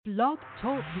Blog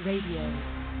Talk Radio.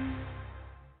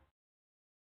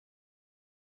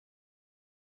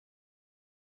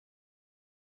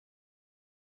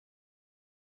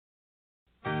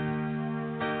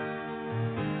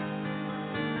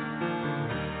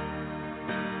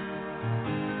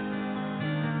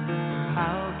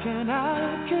 How can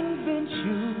I convince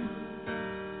you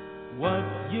what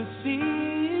you see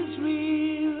is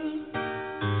real?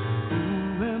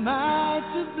 Who am I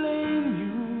to blame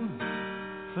you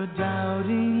for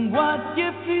doubting what you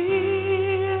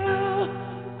feel?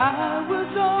 I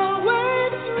was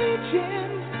always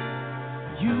reaching.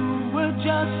 You were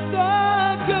just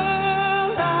a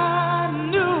girl I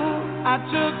knew. I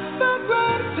took for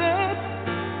granted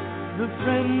the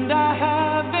friend I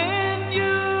have in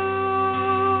you.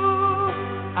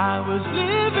 I was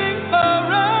living for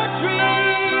a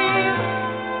dream,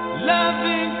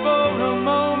 loving for a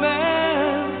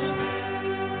moment,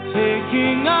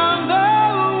 taking on the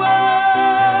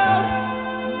world.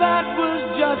 That was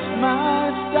just my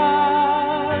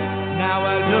style. Now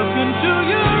I look into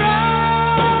your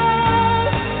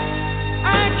eyes,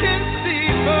 I can see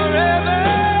forever.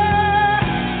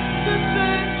 The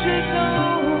search is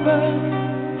over.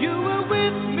 You were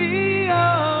with me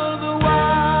all the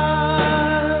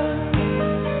while.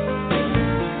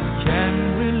 Can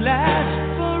we last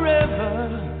forever?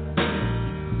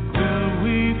 Will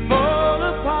we fall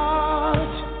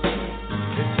apart?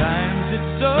 At times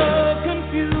it's so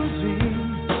confusing.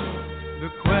 The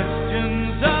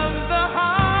questions of the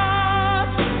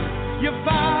heart. You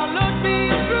followed me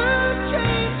through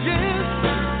changes,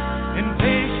 and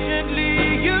patiently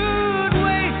you'd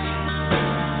wait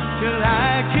till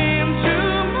I came to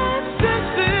my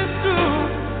senses through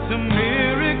some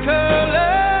miracle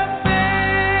of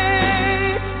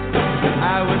fate. I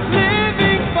was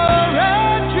living for a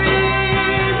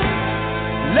dream,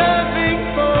 loving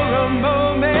for a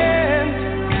moment,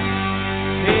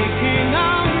 taking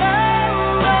on the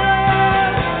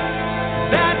world.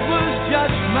 That was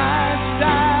just my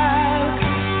style.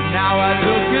 Now I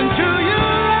look into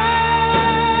your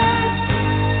eyes,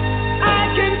 I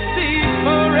can see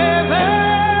forever.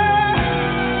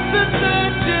 The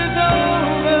search is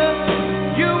over.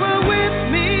 You were with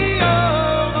me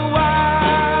all the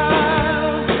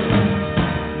while.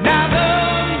 Now the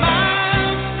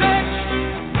miles stretch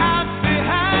out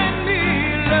behind me.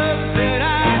 Love that I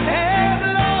have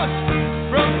lost,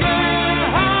 broken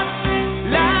hearts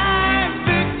lie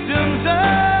victims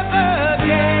of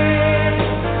again.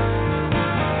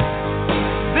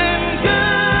 Then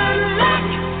good luck,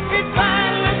 it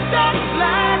finally stops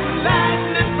like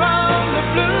lightning from the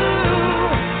blue.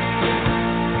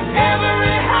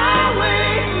 Every highway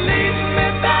leads me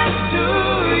back to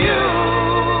you.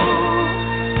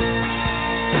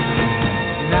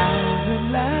 Now at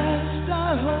last I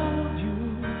hold you.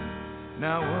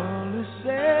 Now all is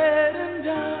said and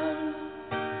done.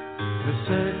 The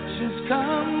search has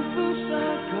come full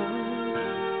circle.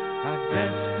 Our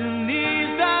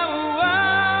destinies are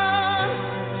one.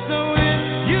 So if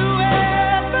you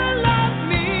ever love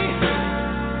me,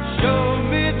 show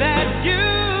me that you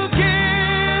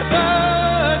give a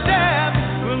damn.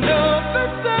 We'll know for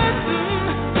certain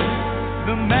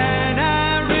the man I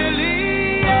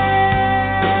really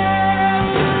am.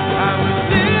 I was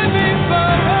living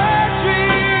for a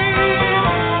dream,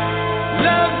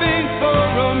 loving for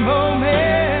a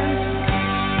moment,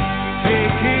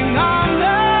 taking on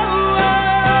the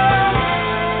world.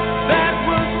 That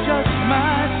was just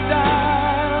my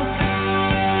style.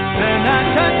 Then I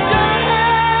touched your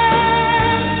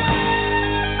hand,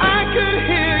 I could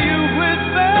hear you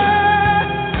whisper,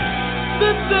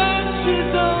 the search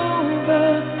is over.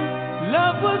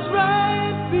 Love was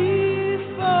right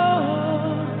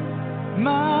before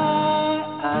my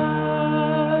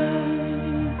eyes.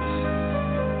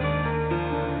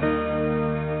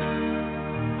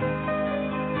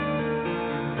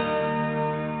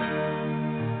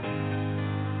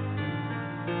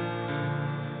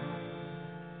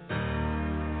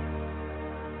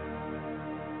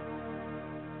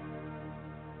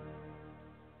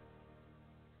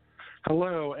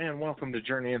 Hello and welcome to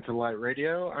Journey into Light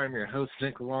Radio. I'm your host,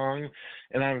 Nick Long,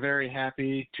 and I'm very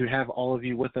happy to have all of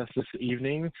you with us this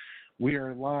evening. We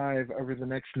are live over the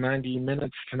next 90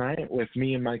 minutes tonight with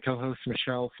me and my co-host,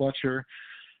 Michele Fletcher.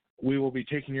 We will be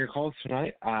taking your calls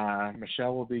tonight.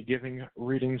 Michele will be giving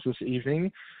readings this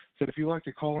evening. So if you'd like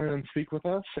to call in and speak with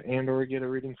us and or get a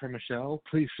reading from Michele,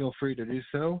 please feel free to do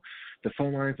so. The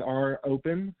phone lines are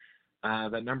open.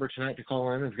 That number tonight to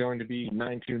call in is going to be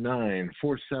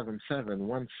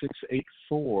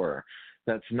 929-477-1684.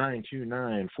 That's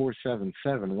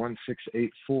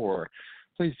 929-477-1684.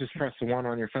 please just press the 1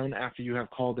 on your phone after you have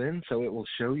called in so it will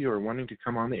show you are wanting to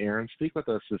come on the air and speak with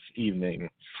us this evening.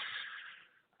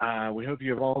 We hope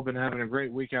you have all been having a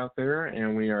great week out there,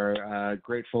 and we are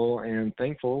grateful and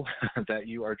thankful that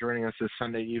you are joining us this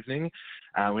Sunday evening.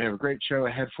 We have a great show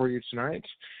ahead for you tonight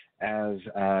as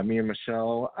me and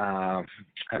Michele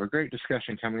have a great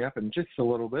discussion coming up in just a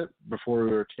little bit before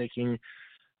we're taking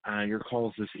your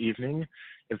calls this evening.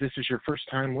 If this is your first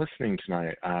time listening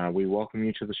tonight, we welcome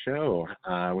you to the show.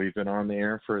 We've been on the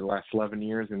air for the last 11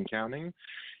 years and counting,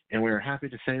 and we are happy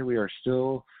to say we are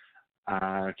still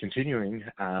continuing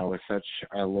with such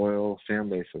a loyal fan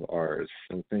base of ours.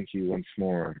 So thank you once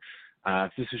more.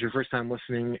 If this is your first time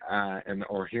listening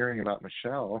or hearing about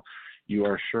Michele, you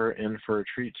are sure in for a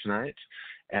treat tonight,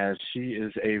 as she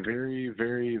is a very,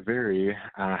 very, very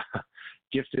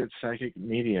gifted psychic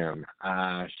medium.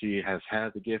 She has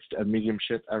had the gift of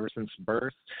mediumship ever since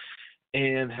birth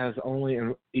and has only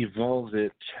evolved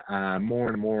it more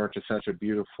and more to such a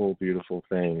beautiful, beautiful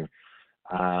thing.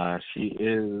 She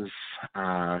is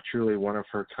truly one of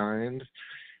her kind,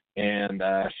 and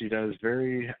she does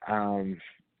very,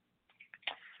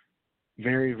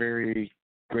 very, very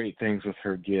great things with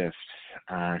her gifts.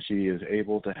 She is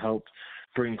able to help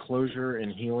bring closure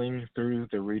and healing through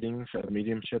the readings of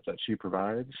mediumship that she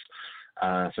provides.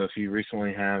 So if you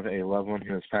recently have a loved one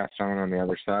who has passed on the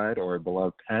other side, or a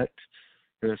beloved pet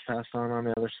who has passed on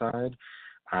the other side,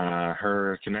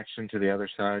 her connection to the other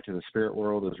side, to the spirit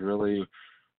world, is really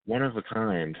one of a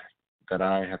kind that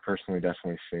I have personally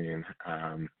definitely seen.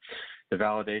 The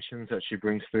validations that she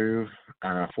brings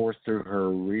forth through her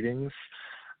readings,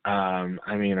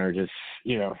 are just,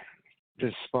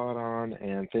 just spot on,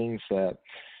 and things that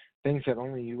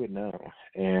only you would know.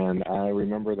 And I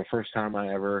remember the first time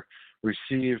I ever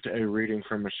received a reading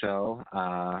from Michele,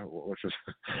 which was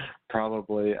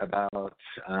probably about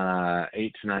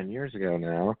 8 to 9 years ago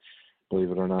now,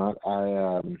 believe it or not.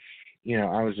 I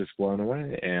was just blown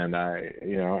away, and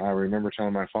I remember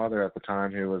telling my father at the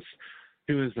time, who was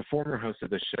the former host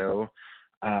of the show,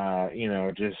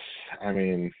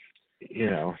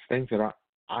 things that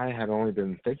I had only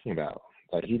been thinking about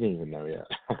that he didn't even know yet.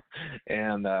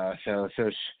 And so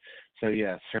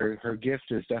yes, her gift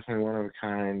is definitely one of a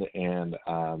kind, and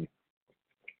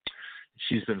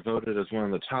she's been voted as one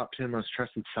of the top 10 most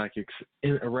trusted psychics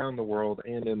around the world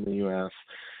and in the U.S.,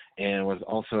 and was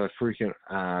also a frequent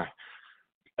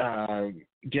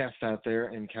guest out there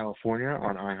in California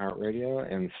on iHeartRadio.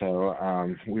 And so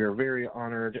we are very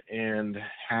honored and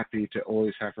happy to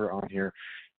always have her on here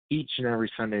each and every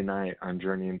Sunday night on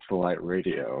Journey into the Light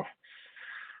Radio.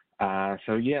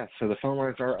 So the phone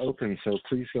lines are open, so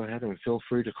please go ahead and feel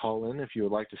free to call in if you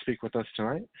would like to speak with us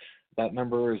tonight. That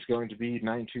number is going to be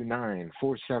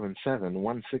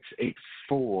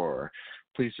 929-477-1684.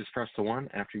 Please just press the 1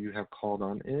 after you have called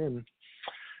on in.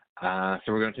 So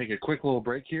we're going to take a quick little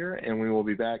break here, and we will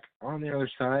be back on the other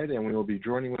side, and we will be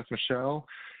joining with Michele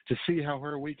to see how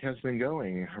her week has been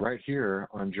going right here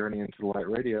on Journey into the Light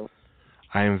Radio.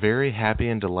 I am very happy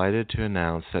and delighted to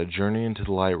announce that Journey into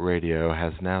the Light Radio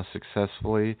has now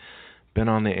successfully been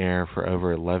on the air for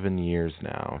over 11 years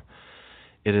now.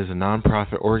 It is a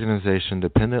nonprofit organization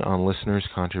dependent on listeners'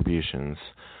 contributions.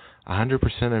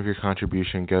 100% of your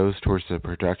contribution goes towards the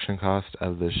production cost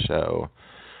of this show.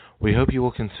 We hope you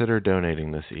will consider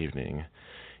donating this evening.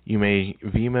 You may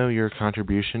Venmo your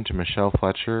contribution to Michele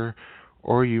Fletcher,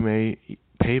 or you may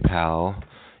PayPal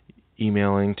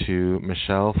emailing to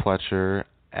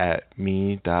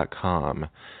michelefletcher@me.com.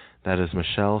 That is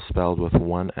Michele spelled with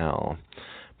 1 L.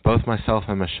 Both myself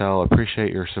and Michele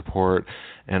appreciate your support,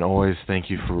 and always thank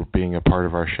you for being a part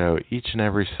of our show each and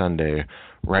every Sunday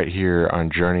right here on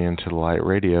Journey into the Light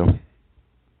Radio. And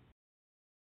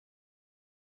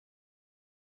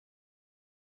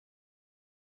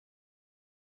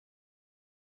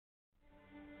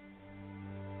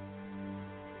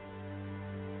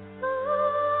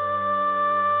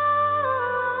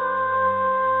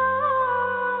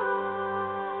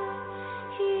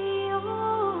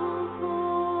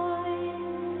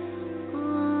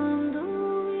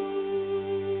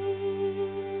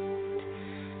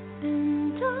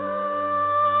I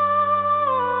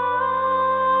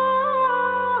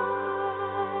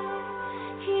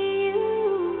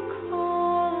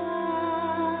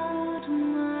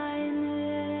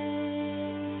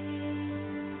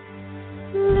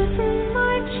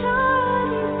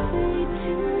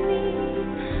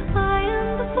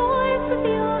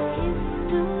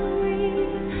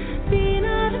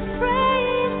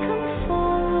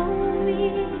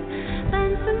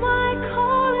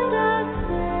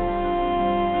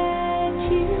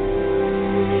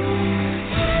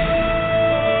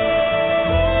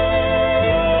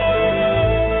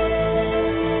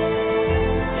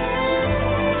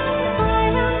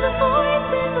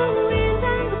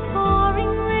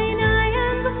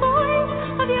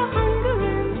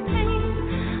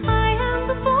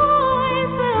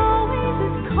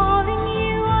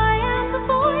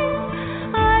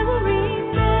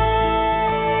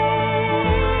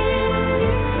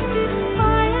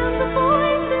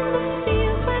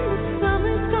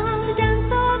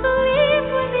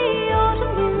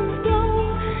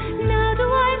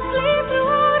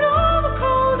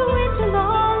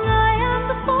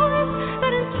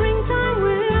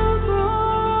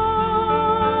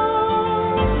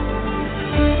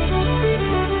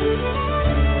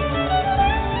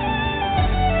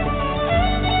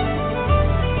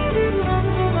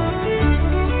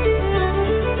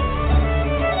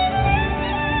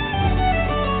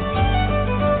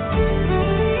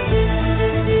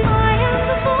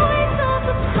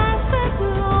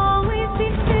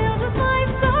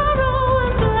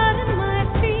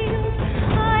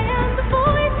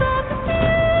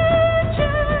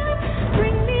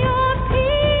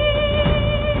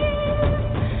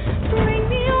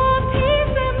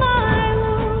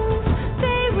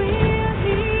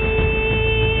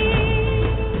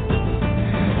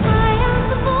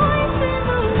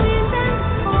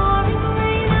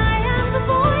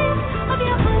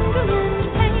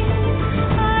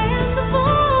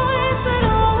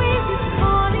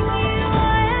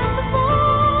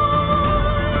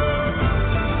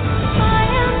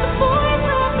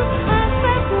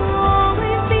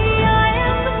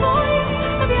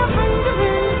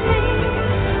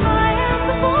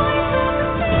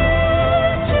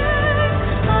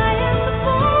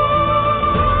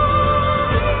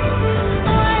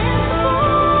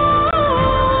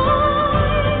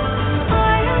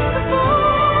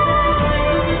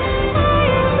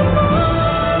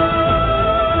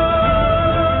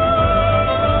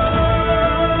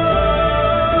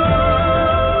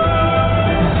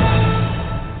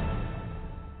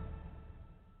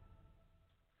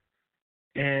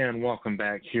welcome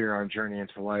back here on Journey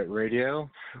into Light Radio.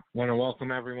 Want to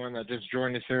welcome everyone that just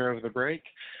joined us here over the break.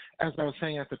 As I was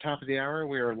saying at the top of the hour,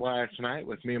 we are live tonight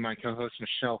with me and my co-host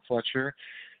Michele Fletcher,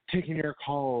 taking your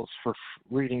calls for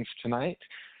readings tonight.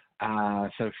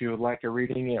 So if you would like a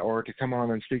reading or to come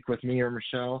on and speak with me or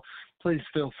Michele, please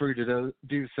feel free to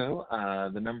do so.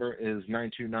 The number is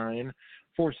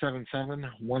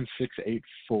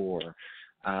 929-477-1684.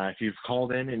 If you've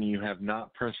called in and you have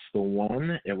not pressed the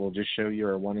 1, it will just show you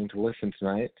are wanting to listen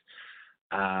tonight.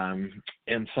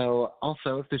 And so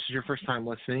also, if this is your first time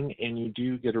listening and you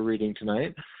do get a reading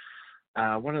tonight,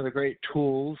 one of the great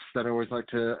tools that I always like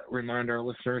to remind our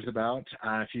listeners about,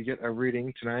 if you get a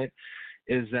reading tonight,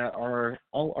 is that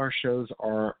all our shows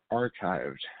are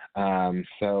archived.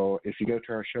 So if you go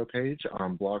to our show page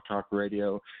on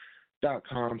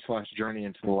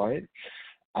blogtalkradio.com/journeyintothe-light,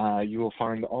 you will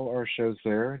find all our shows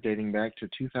there dating back to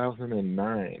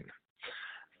 2009.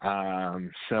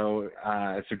 So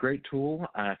it's a great tool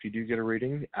if you do get a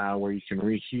reading where you can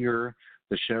rehear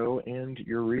the show and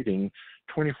your reading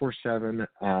 24/7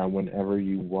 whenever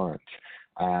you want.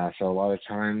 So a lot of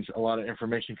times, a lot of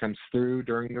information comes through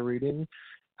during the reading.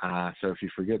 So if you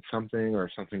forget something or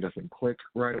something doesn't click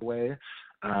right away,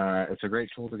 it's a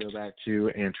great tool to go back to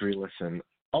and to re-listen.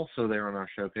 Also there on our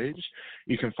show page,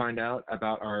 you can find out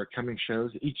about our coming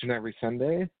shows each and every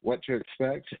Sunday, what to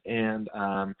expect, and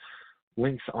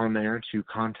links on there to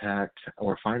contact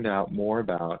or find out more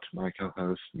about my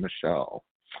co-host, Michele.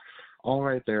 All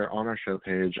right there on our show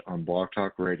page on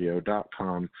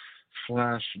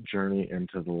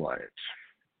blogtalkradio.com/journeyintothe-light.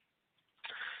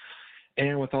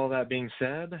 And with all that being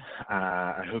said,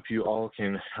 I hope you all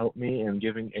can help me in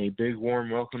giving a big warm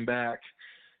welcome back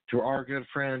to our good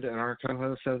friend and our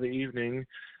co-host of the evening,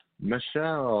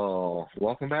 Michele.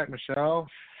 Welcome back, Michele.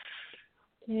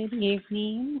 Good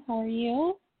evening. How are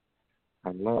you?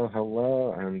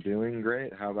 Hello. I'm doing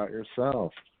great. How about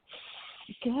yourself?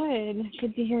 Good.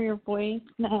 Good to hear your voice,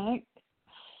 Nick.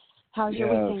 How's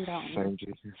your weekend going?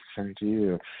 Same to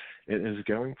you. It is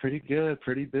going pretty good,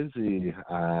 pretty busy.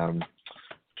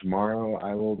 Tomorrow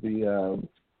I will be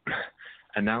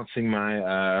announcing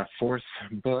my fourth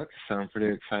book, so I'm pretty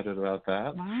excited about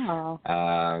that. Wow.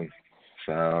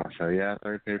 So yeah,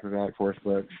 third paperback, fourth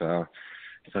book. So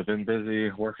I've been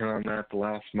busy working on that the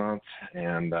last month,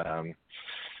 and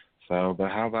but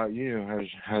how about you?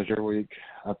 How's your week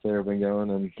up there been going?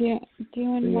 And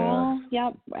doing well.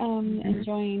 Yep.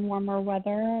 Enjoying warmer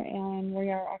weather, and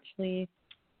we are actually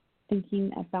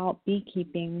thinking about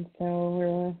beekeeping.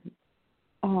 So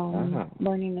we're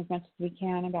learning as much as we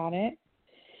can about it.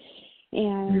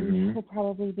 And we'll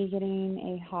probably be getting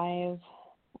a hive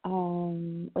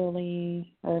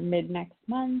early or mid next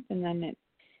month, and then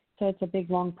it's a big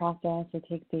long process. It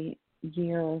takes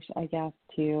years, I guess,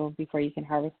 before you can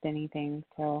harvest anything.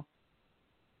 So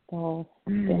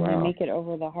then make it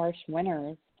over the harsh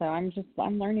winters. So I'm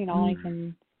learning all I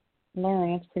can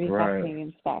learn. It's pretty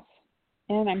fascinating stuff,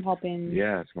 and I'm helping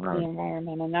the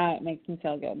environment, and that makes me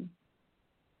feel good.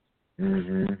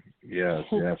 Yes,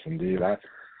 indeed.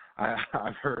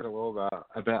 I've heard a little about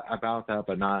that,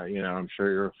 but not, I'm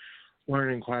sure you're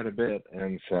learning quite a bit,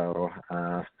 and so,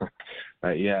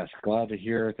 but yes, glad to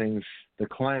hear things. The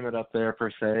climate up there per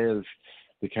se is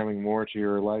becoming more to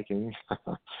your liking,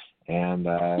 and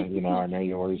I know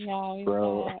you always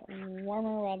grow. Got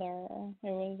warmer weather.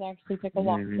 It was actually took a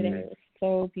walk today. It was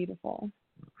so beautiful.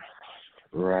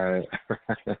 Right.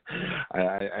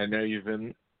 I know you've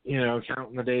been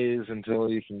counting the days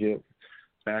until you can get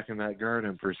back in that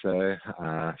garden per se.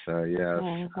 So yes.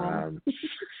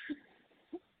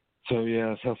 So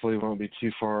yes, hopefully it won't be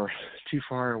too far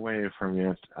away from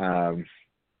you.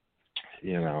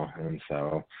 And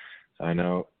so I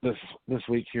know this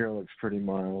week here looks pretty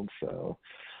mild. So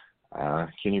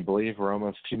can you believe we're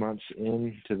almost 2 months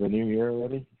into the new year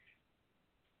already?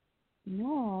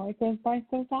 No, it goes by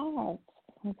so fast.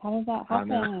 How does that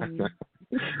happen?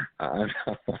 I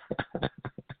know.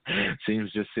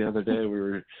 Seems just the other day we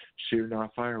were shooting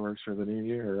off fireworks for the new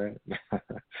year, right?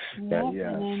 Yep,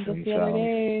 and then just the other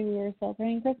day we were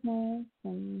celebrating Christmas,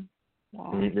 and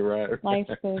you're right. Life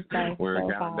goes by we're so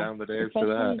counting fast. down the days Especially for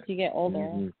that. as you get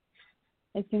older.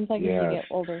 It seems like as you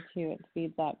get older too, it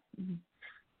speeds up.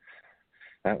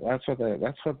 That's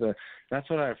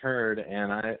what I've heard,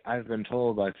 and I've been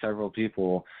told by several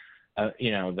people.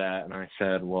 That, and I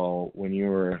said, well, when you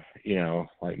were,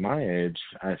 like my age,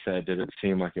 I said, did it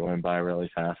seem like it went by really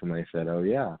fast? And they said, oh,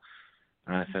 yeah.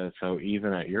 And I said, so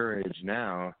even at your age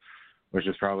now, which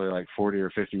is probably like 40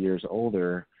 or 50 years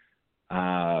older,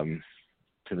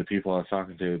 to the people I was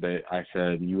talking to, I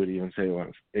said, you would even say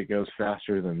it goes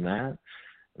faster than that?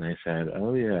 And they said,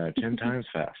 "Oh yeah, 10 times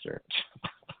faster."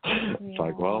 It's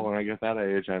like, well, when I get that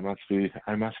age, I must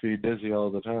be dizzy all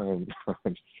the time.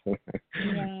 Yeah.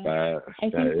 But, I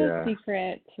think the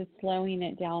secret to slowing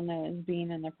it down, though, is being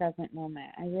in the present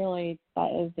moment. That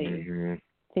is a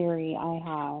theory I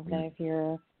have, that if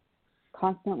you're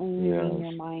constantly moving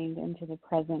your mind into the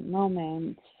present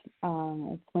moment,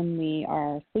 it's when we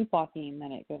are sleepwalking that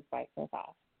it goes by so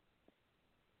fast.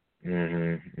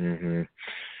 And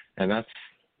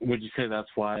would you say that's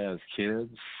why as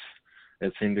kids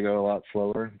it seemed to go a lot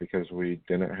slower, because we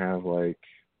didn't have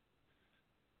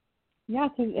yeah,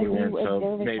 because if you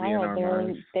observe a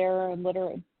child, they're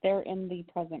in the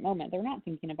present moment. They're not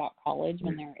thinking about college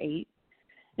when they're 8.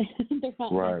 They're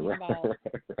not thinking about,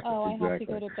 I have to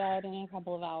go to bed in a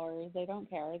couple of hours. They don't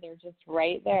care. They're just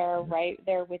right there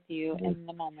with you in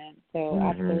the moment. So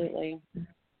absolutely.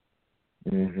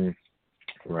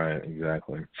 Right,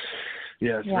 exactly.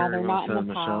 Yes, they're not in the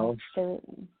Michelle. past.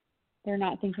 They're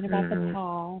not thinking about the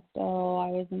past. Oh, I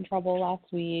was in trouble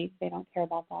last week. They don't care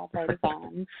about that. It's already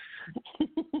gone.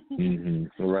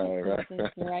 Right.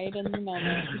 It's right in the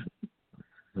moment.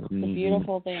 It's a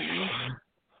beautiful thing.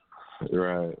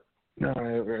 Right. No,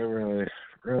 it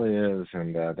really is,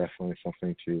 and definitely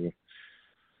something to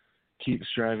keep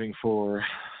striving for.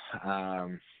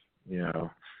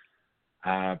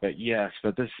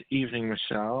 But this evening,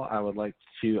 Michelle, I would like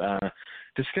to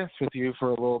discuss with you for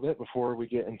a little bit before we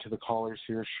get into the callers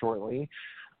here shortly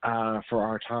for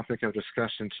our topic of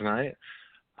discussion tonight,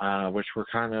 which we're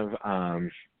kind of,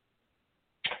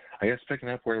 I guess, picking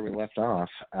up where we left off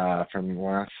from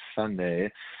last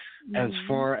Sunday, as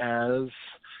far as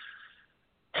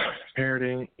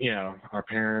parenting, our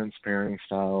parents, parenting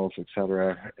styles,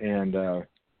 etc., and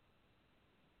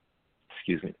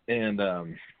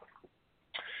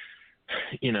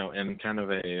and kind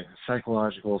of a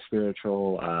psychological,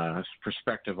 spiritual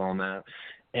perspective on that.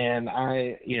 And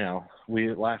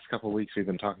last couple of weeks we've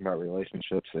been talking about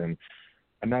relationships, and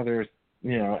another,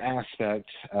 aspect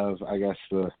of, I guess,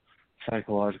 the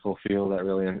psychological field that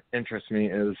really interests me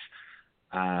is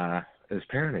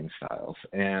parenting styles.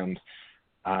 And,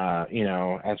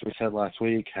 as we said last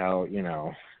week, how,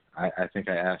 I think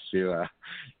I asked you, at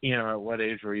what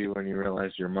age were you when you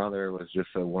realized your mother was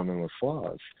just a woman with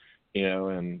flaws?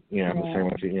 The same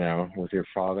with, with your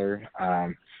father,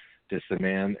 just a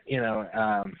man,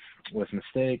 with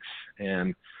mistakes.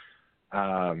 And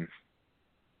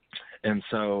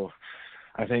so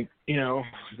I think,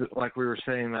 like we were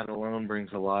saying, that alone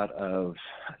brings a lot of,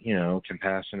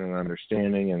 compassion and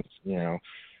understanding, and,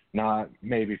 not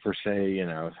maybe per se,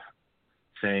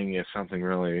 saying if something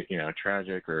really,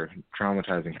 tragic or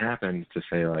traumatizing happened, to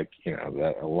say that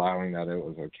allowing that it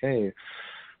was okay.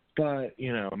 But,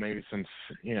 maybe some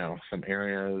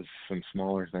areas, some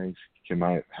smaller things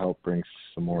might help bring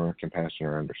some more compassion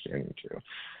or understanding to.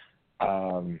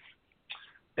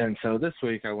 And so this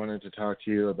week I wanted to talk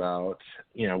to you about,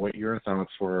 what your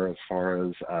thoughts were as far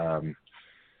as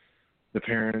the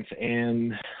parents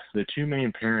and the two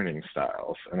main parenting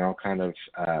styles. And I'll kind of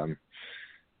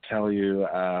tell you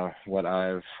what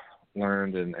I've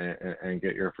learned and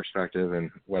get your perspective and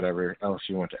whatever else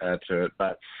you want to add to it.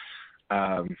 But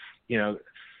I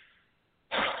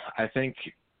think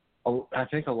a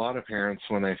lot of parents,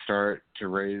 when they start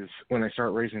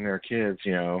raising their kids,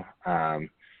 there's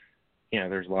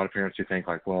a lot of parents who think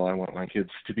well, I want my kids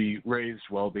to be raised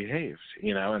well behaved,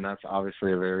 and that's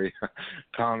obviously a very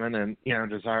common and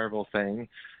desirable thing.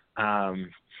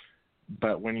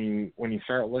 But when you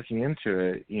start looking into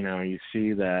it, you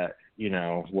see that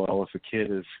if a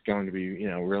kid is going to be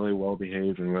really well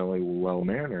behaved and really well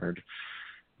mannered,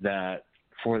 that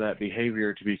for that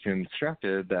behavior to be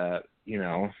constructed, that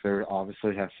there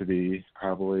obviously has to be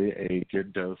probably a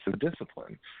good dose of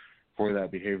discipline for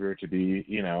that behavior to be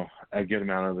a good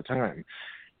amount of the time.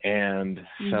 And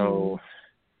so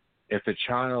if the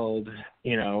child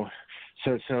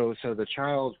so the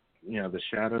child, the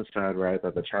shadow side, right,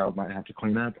 that the child might have to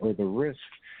clean up, or the risk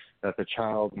that the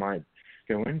child might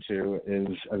go into,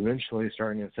 is eventually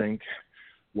starting to think,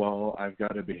 well, I've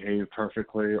got to behave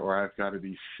perfectly, or I've got to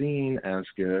be seen as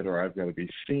good, or I've got to be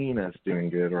seen as doing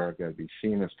good, or I've got to be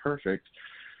seen as perfect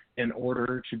in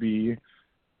order to be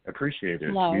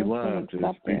appreciated, to be loved,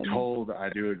 to be told I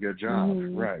do a good job.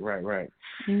 Right.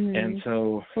 And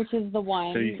so, which is the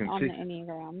one so you can on see, the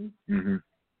Enneagram.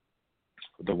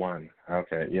 The one.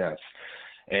 Okay, yes.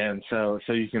 And so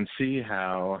you can see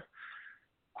how,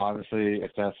 obviously,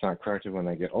 if that's not corrected when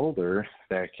they get older,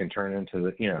 that can turn into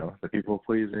the the people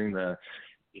pleasing, the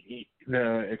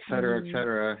et cetera, et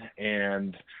cetera,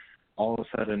 and all of a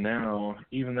sudden now,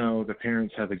 even though the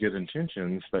parents have the good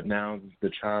intentions, but now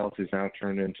the child who's now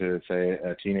turned into, say,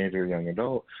 a teenager, young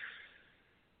adult,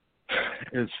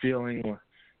 is feeling,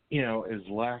 is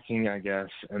lacking, I guess,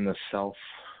 in the self,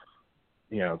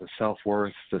 the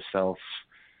self-worth, the self,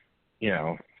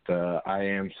 the I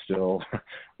am still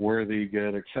worthy,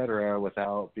 good, etc.,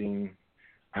 without being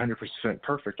 100%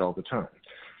 perfect all the time.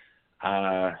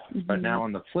 But now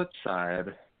on the flip side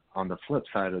of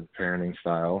the parenting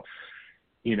style,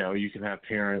 you can have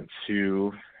parents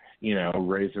who,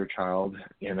 raise their child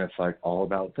and it's like all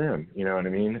about them, you know what I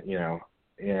mean?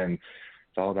 And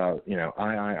it's all about,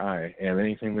 I, and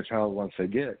anything the child wants to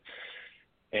get.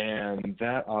 And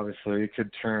that obviously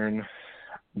could turn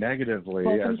negatively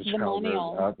as the child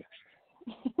grows up.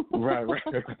 Right.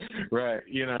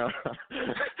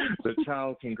 The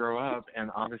child can grow up and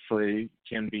obviously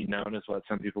can be known as what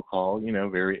some people call,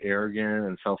 very arrogant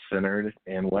and self-centered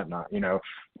and whatnot,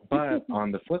 But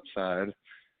on the flip side,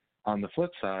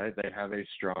 they have a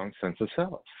strong sense of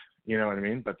self. You know what I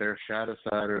mean? But their shadow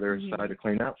side or their side to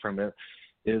clean up from it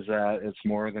is that it's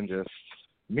more than just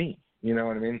me. You know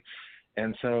what I mean?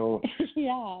 And so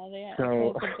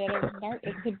so it's a bit of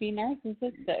it could be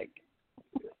narcissistic.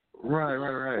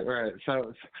 Right.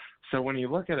 So when you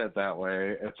look at it that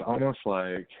way, it's almost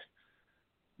like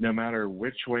no matter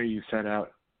which way you set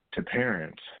out to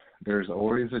parent, there's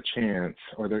always a chance,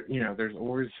 or there's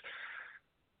always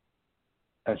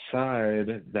a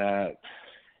side that,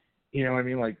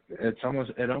 like it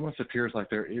almost appears like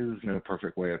there is no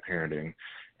perfect way of parenting,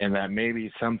 and that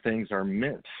maybe some things are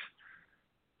meant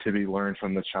to be learned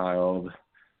from the child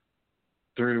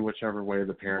through whichever way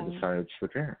the parent decides to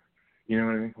parent. You know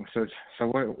what I mean? So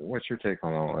what's your take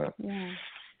on all that? Yeah.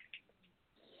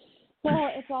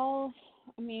 Well, it's all,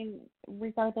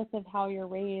 regardless of how you're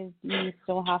raised, you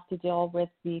still have to deal with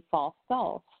the false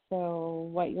self. So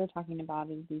what you're talking about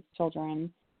is these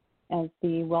children, as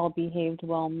the well-behaved,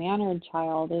 well-mannered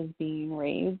child is being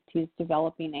raised, he's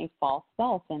developing a false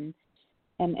self. And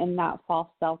that false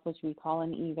self, which we call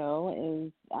an ego,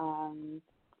 is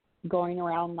going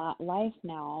around that life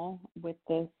now with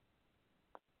this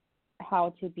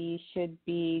how to be, should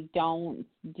be, don't,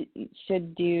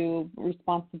 should do,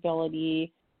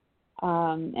 responsibility.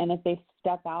 And if they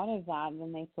step out of that,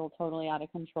 then they feel totally out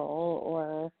of control,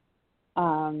 or,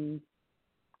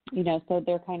 so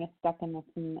they're kind of stuck in this,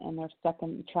 and they're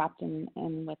trapped in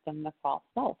within the false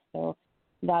self. So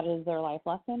that is their life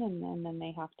lesson, and then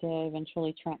they have to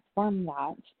eventually transform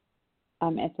that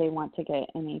if they want to get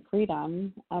any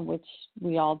freedom, which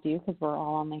we all do because we're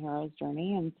all on the hero's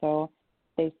journey. And so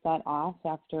they set off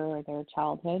after their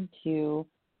childhood to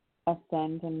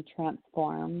ascend and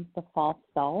transform the false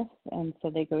self. And so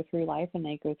they go through life and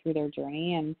they go through their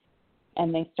journey,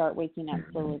 and they start waking up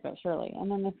slowly but surely.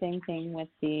 And then the same thing with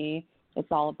the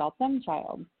it's all about them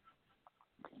child.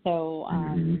 So,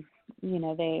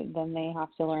 they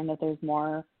have to learn that there's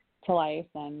more to life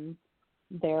than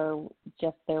their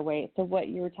way. So what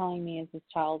you were telling me is this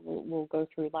child will go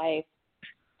through life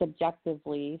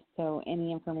subjectively. So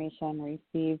any information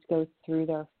received goes through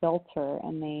their filter,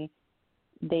 and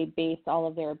they base all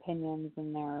of their opinions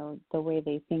and the way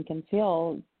they think and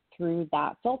feel through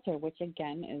that filter, which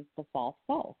again is the false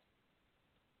self.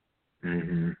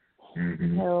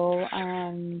 So,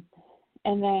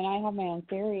 and then I have my own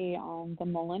theory on the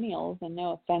millennials, and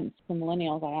no offense to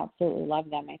millennials, I absolutely love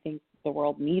them. I think the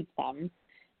world needs them.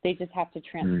 They just have to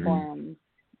transform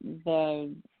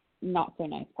the not so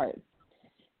nice parts.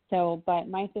 So, but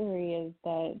my theory is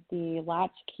that the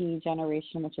latchkey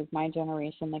generation, which is my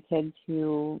generation, the kids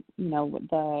who,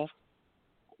 the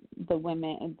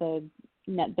women,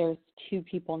 there's two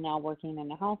people now working in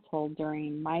the household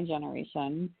during my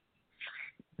generation.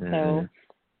 So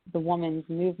the woman's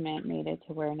movement made it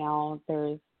to where now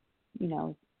there's,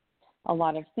 a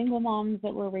lot of single moms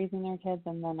that were raising their kids,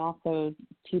 and then also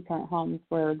two-parent homes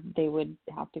where they would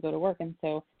have to go to work. And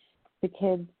so the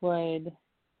kids would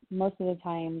most of the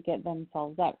time get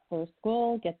themselves up for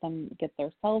school, get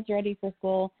themselves ready for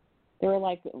school. They were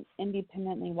like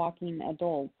independently walking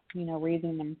adults,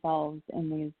 raising themselves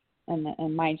in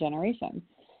my generation.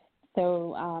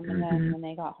 So, and then when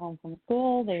they got home from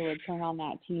school, they would turn on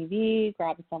that TV,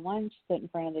 grab some lunch, sit in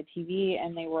front of the TV,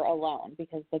 and they were alone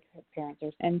because the parents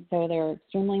are. And so they're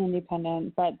extremely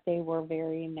independent, but they were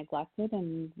very neglected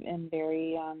and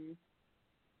very,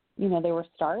 they were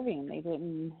starving. They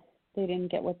didn't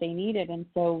get what they needed. And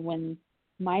so when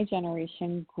my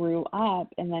generation grew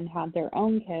up and then had their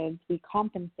own kids, we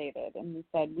compensated and we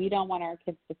said, we don't want our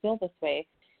kids to feel this way.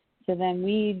 So then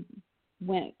we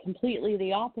went completely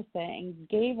the opposite and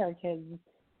gave our kids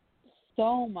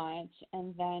so much,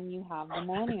 and then you have the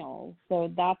millennials. So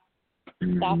that's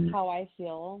how I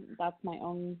feel. That's my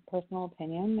own personal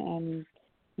opinion, and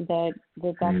that's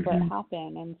what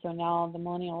happened. And so now the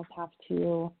millennials have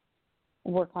to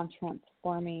work on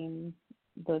transforming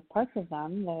those parts of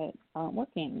them that aren't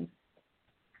working.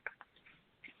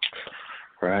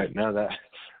 Right. No, that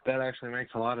actually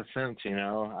makes a lot of sense.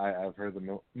 I've heard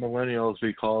the millennials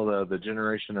be called the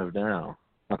generation of now.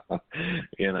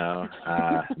 No.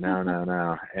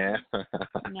 No. And,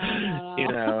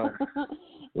 No.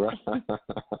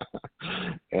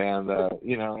 And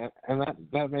and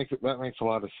that makes a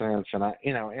lot of sense. And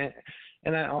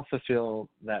and I also feel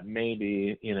that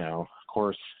maybe, of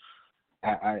course,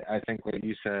 I think what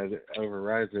you said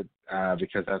overrides it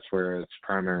because that's where it's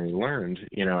primarily learned.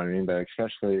 You know what I mean? But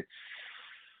especially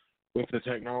with the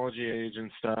technology age and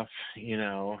stuff,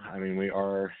 I mean, we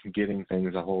are getting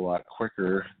things a whole lot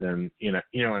quicker than, you know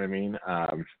what I mean?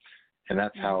 And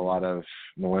that's how a lot of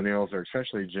millennials, or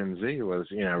especially Gen Z, was,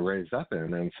 raised up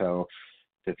in. And so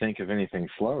to think of anything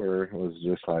slower was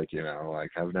just like,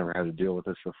 I've never had to deal with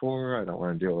this before. I don't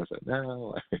want to deal with it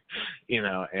now,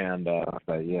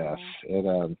 but yes, it's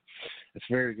a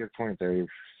very good point there you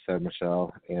said,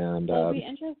 Michelle. And it'll be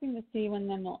interesting to see when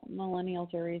the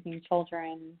millennials are raising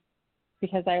children,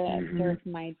 because I observed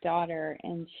my daughter,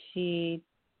 and she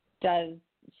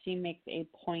makes a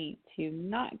point to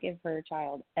not give her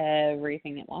child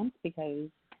everything at once, because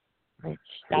that's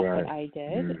what I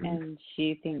did, and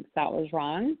she thinks that was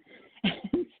wrong.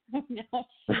 And so now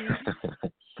she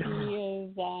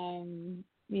is,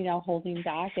 holding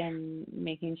back and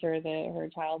making sure that her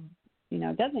child,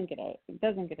 doesn't get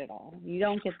it all. You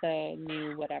don't get the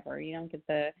new whatever. You don't get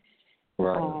the,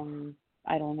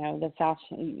 I don't know, the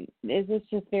fashion.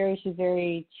 She's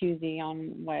very choosy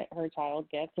on what her child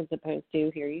gets, as opposed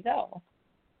to, here you go.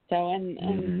 So, and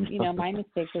my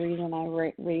mistake, the reason I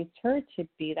raised her to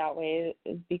be that way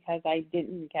is because I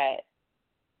didn't get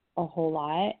a whole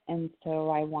lot, and so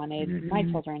I wanted my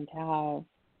children to have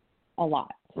a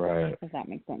lot. Right. If that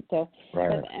makes sense. So,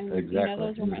 exactly.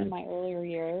 Those were in my earlier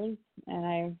years, and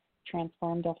I've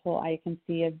transformed I can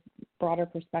see a broader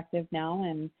perspective now,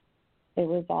 and it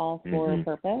was all for a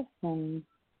purpose, and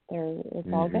it's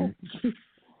all good.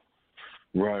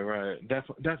 Right.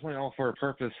 Definitely all for a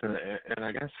purpose, and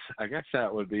I guess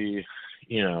that would be,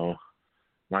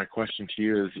 my question to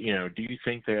you is, do you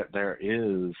think that there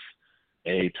is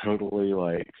a totally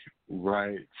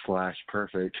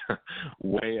right/perfect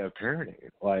way of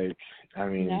parenting? I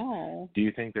mean, no. Do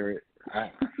you think there?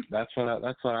 That's what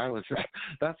I was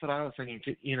thinking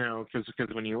too. Because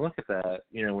when you look at that,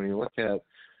 when you look at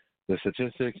the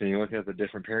statistics and you look at the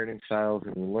different parenting styles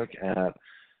and you look at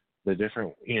the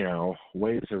different,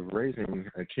 ways of raising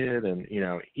a kid, and,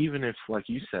 even if, like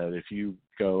you said, if you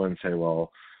go and say,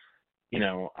 well,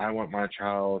 I want my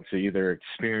child to either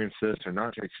experience this or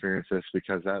not to experience this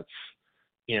because that's,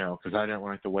 because I didn't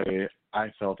like the way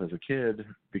I felt as a kid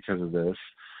because of this,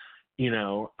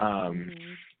 even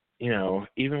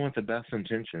with the best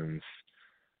intentions,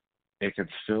 it could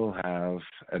still have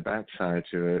a backside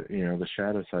to it, the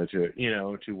shadow side to it,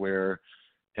 to where,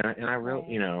 and I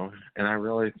really, and I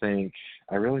really think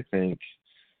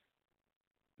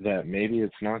that maybe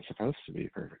it's not supposed to be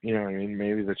perfect. You know what I mean?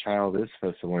 Maybe the child is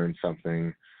supposed to learn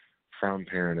something from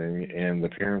parenting, and the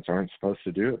parents aren't supposed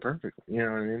to do it perfectly. You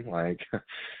know what I mean?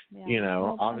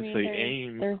 Obviously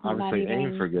aim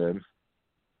for good.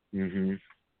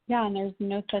 Yeah, and there's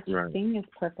no such thing as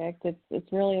perfect.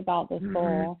 It's really about the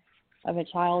soul of a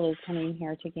child is coming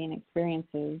here to gain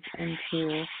experiences and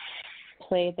to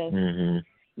play this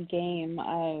game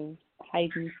of hide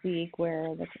and seek,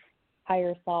 where the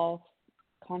higher self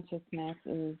consciousness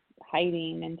is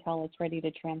hiding until it's ready to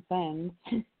transcend,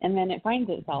 and then it finds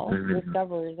itself,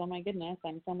 discovers, oh my goodness,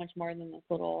 I'm so much more than this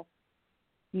little,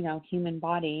 human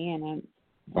body, and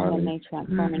then they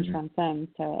transform and transcend.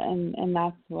 So, and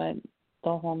that's what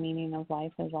the whole meaning of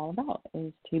life is all about,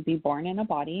 is to be born in a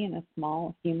body, in a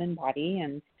small human body,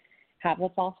 and have a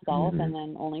false self, and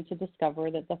then only to discover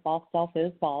that the false self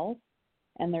is false,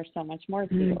 and there's so much more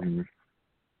to you.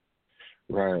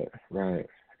 Right.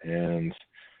 And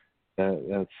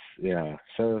that's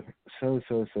so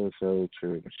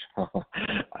true, Michelle.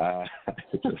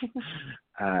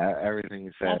 Everything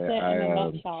you said. That's it in a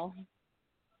nutshell.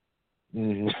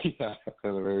 Yeah, in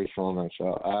a very small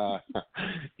nutshell.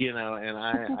 And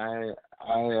I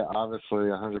obviously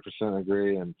 100%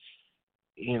 agree, and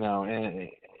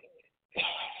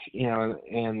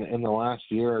and in the last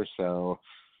year or so,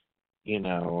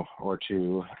 or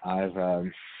two, I've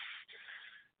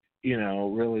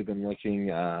really been looking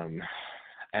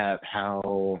at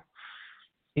how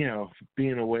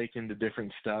being awakened to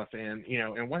different stuff. And,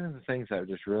 and one of the things that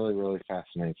just really, really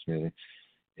fascinates me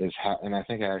is how, and I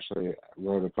think I actually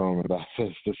wrote a poem about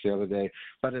this just the other day,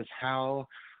 but it's how,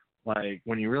 like,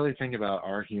 when you really think about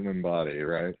our human body,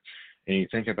 right, and you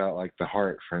think about, like, the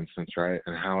heart, for instance, right,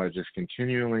 and how it just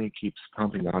continually keeps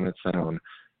pumping on its own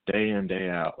day in, day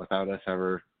out without us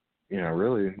ever,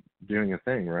 really doing a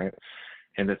thing, right?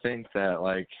 And to think that,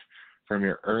 like, from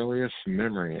your earliest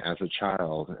memory as a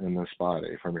child in this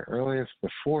body,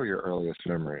 before your earliest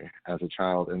memory as a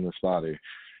child in this body,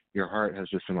 your heart has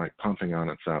just been, like, pumping on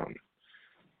its own,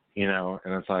 and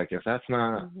it's like, if that's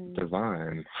not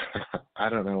divine, I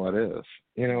don't know what is.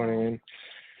 You know what I mean?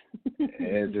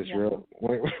 It just real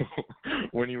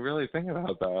when you really think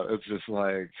about that, it's just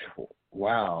like,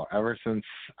 wow, ever since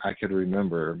I could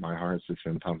remember, my heart's just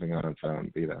been pumping on its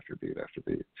own, beat after beat after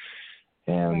beat.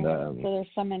 And so there's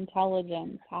some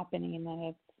intelligence happening that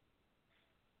it's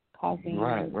causing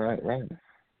right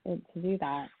it to do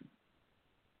that.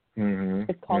 Mm-hmm.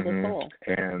 It's called a soul.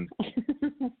 And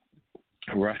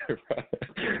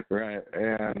right.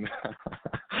 And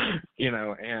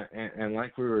and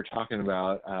like we were talking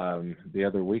about the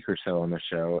other week or so on the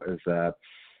show, is that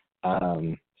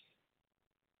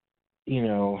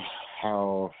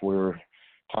how we're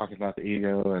talking about the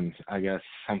ego, and I guess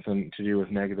something to do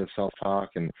with negative self-talk,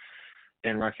 and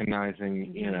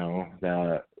recognizing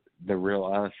that the real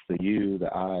us, the you,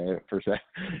 the I per se,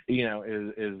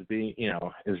 is being,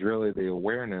 is really the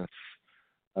awareness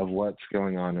of what's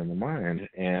going on in the mind.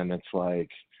 And it's like,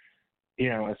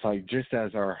 it's like, just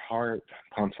as our heart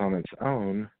pumps on its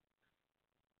own,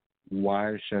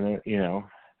 why shouldn't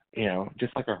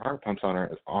just like our heart pumps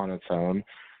on its own,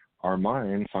 our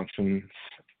mind functions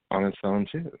on its own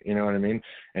too. You know what I mean?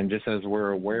 And just as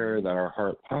we're aware that our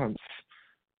heart pumps,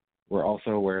 we're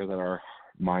also aware that our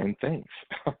mind thinks.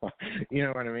 You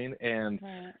know what I mean? And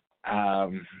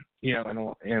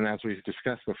and as we've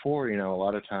discussed before, a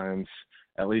lot of times,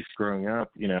 at least growing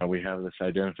up, we have this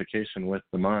identification with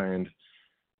the mind,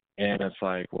 and it's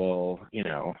like, well,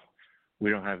 we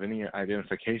don't have any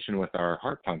identification with our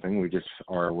heart pumping. We just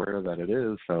are aware that it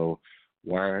is. So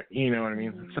why, you know what I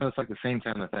mean? So it's like the same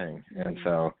kind of thing. And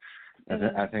so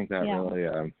I think that really,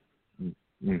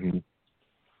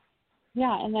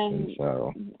 Yeah, and then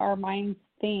our minds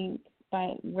think,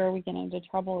 but where we get into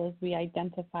trouble is we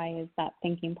identify as that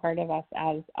thinking part of us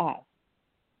as us.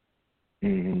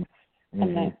 And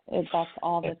that's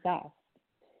all that's us.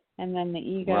 And then the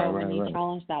ego, when you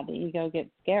challenge that, the ego gets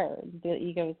scared. The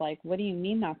ego is like, what do you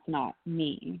mean that's not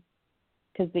me?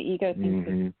 Because the ego thinks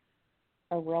it's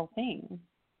a real thing.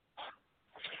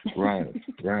 Right.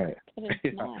 But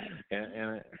it's not.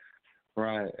 And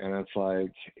it's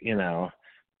like, and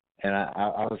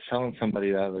I was telling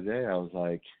somebody the other day, I was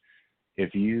like,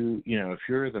 if you're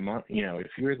the mind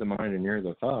and you're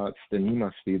the thoughts, then you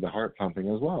must be the heart pumping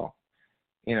as well.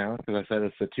 Because I said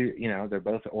it's the two, they're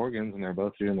both organs and they're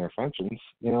both doing their functions.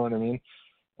 You know what I mean?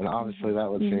 And obviously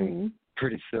that would seem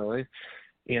pretty silly,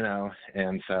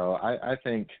 And so I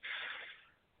think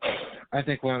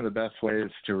one of the best ways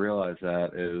to realize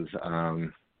that is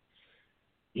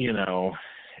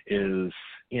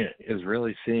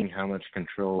really seeing how much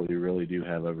control you really do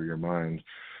have over your mind,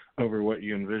 over what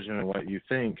you envision and what you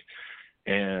think.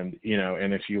 And,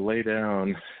 and if you lay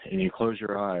down and you close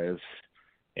your eyes,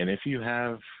 and if you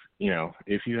have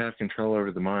control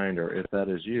over the mind, or if that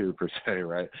is you per se,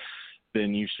 right,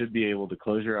 then you should be able to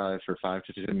close your eyes for 5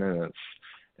 to 10 minutes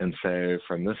and say,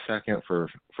 from this second, for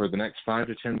the next 5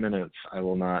 to 10 minutes, I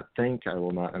will not think, I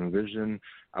will not envision,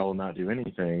 I will not do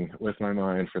anything with my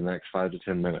mind for the next 5 to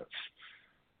 10 minutes.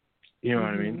 You know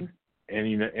what I mean? And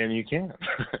you can't.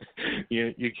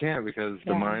 you can't, because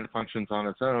the mind functions on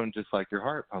its own, just like your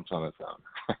heart pumps on its own.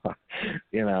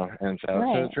 And so,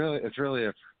 so it's really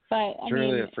a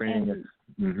freeing.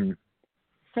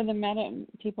 For the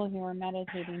people who are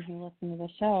meditating, who listen to the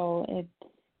show,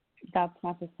 that's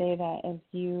not to say that if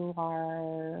you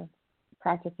are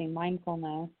practicing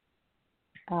mindfulness,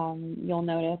 you'll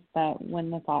notice that when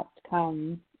the thoughts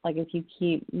come, like if you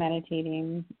keep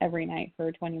meditating every night for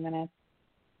 20 minutes,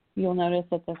 you'll notice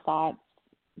that the thoughts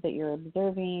that you're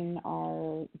observing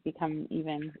become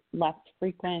even less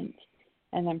frequent,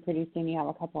 and then pretty soon you have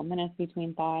a couple of minutes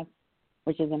between thoughts,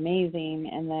 which is amazing.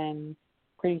 And then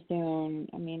pretty soon,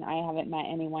 I haven't met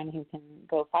anyone who can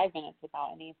go 5 minutes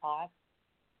without any thoughts.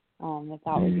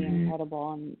 That would be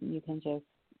incredible, and you can just.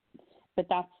 But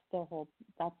that's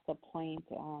the point.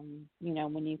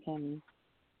 When you can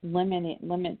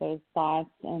limit those thoughts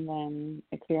and then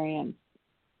experience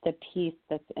the peace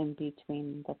that's in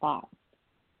between the thoughts.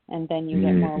 And then you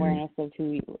get more awareness of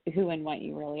who and what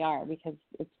you really are, because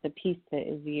it's the piece that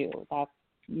is you. That's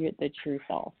the true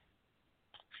self.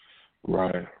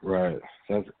 Right.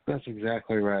 That's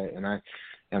exactly right. And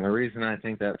the reason I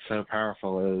think that's so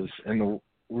powerful is, and the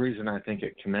reason I think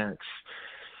it connects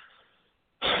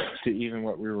to even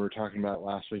what we were talking about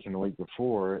last week and the week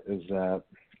before, is that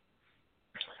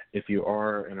if you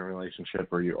are in a relationship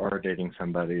or you are dating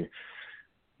somebody,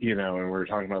 and we're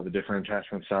talking about the different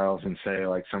attachment styles, and say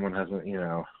like someone hasn't,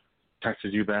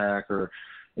 texted you back or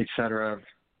et cetera,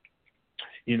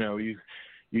 you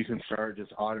can start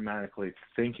just automatically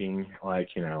thinking like,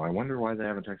 I wonder why they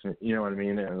haven't texted me, you know what I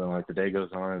mean? And then like the day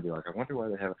goes on and be like, I wonder why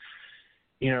they haven't,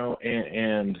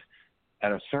 and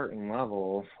at a certain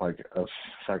level, like of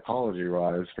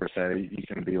psychology-wise per se, you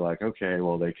can be like, okay,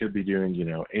 well, they could be doing,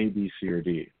 A, B, C, or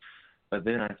D. But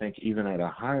then I think even at a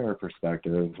higher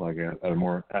perspective, like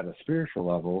at a spiritual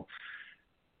level,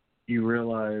 you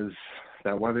realize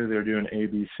that whether they're doing A,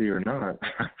 B, C or not,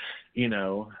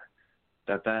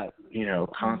 that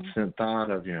constant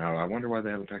thought of, I wonder why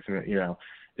they haven't texted me,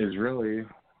 is really,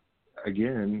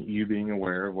 again, you being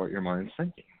aware of what your mind's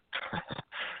thinking.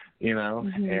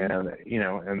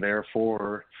 And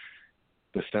therefore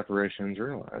the separation's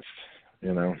realized,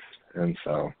 and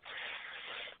so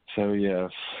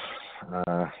yes,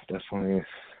 definitely,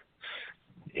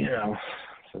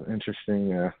 some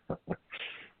interesting,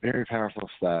 very powerful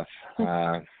stuff.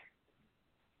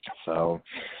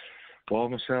 Well,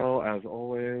 Michele, as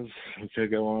always, we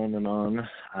could go on and on,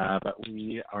 but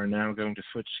we are now going to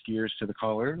switch gears to the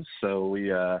callers. So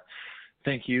we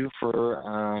thank you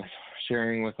for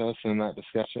sharing with us in that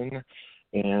discussion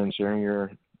and sharing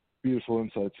your beautiful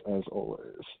insights as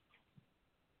always.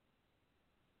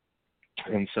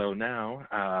 And so now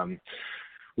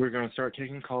we're going to start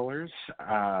taking calls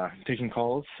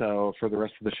so for the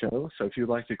rest of the show. So if you'd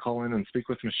like to call in and speak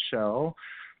with Michele,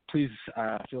 please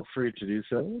feel free to do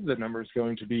so. The number is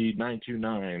going to be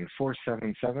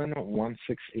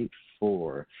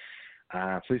 929-477-1684.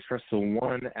 Please press the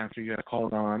 1 after you have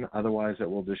called on. Otherwise, it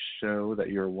will just show that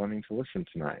you're wanting to listen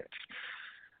tonight.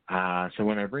 So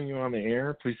when I bring you on the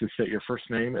air, please just state your first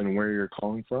name and where you're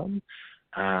calling from.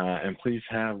 And please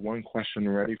have one question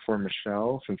ready for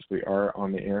Michele, since we are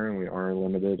on the air and we are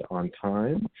limited on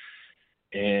time.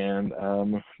 And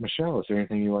Michele, is there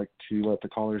anything you'd like to let the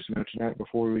callers know tonight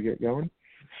before we get going?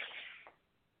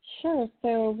 Sure.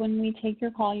 So when we take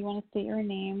your call, you want to state your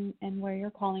name and where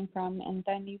you're calling from, and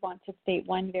then you want to state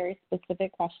one very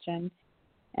specific question.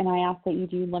 And I ask that you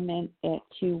do limit it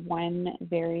to one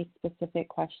very specific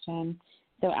question.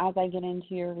 So as I get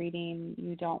into your reading,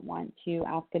 you don't want to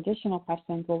ask additional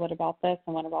questions. Well, what about this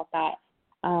and what about that?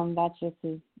 That just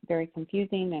is very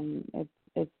confusing, and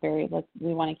it's very,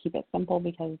 we want to keep it simple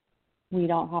because we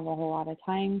don't have a whole lot of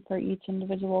time for each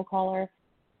individual caller.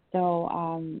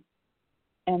 So,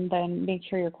 and then make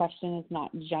sure your question is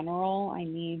not general. I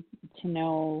need to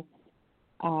know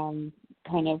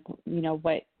kind of,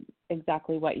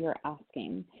 what you're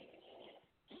asking.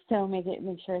 So make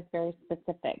sure it's very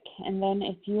specific. And then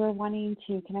if you're wanting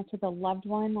to connect with a loved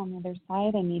one on the other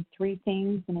side, I need 3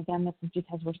 things. And again, this is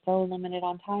because we're so limited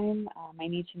on time. I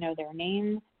need to know their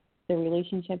name, their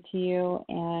relationship to you,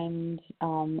 and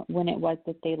when it was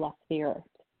that they left the earth.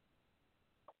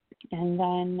 And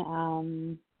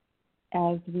then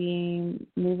as we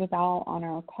move about on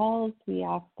our calls, we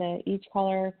ask that each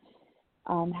caller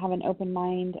have an open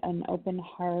mind, an open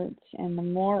heart, and the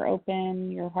more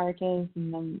open your heart is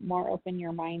and the more open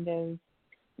your mind is,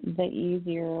 the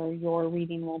easier your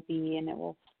reading will be, and it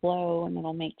will flow and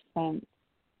it'll make sense.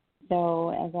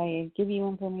 So as I give you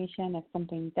information, if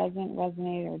something doesn't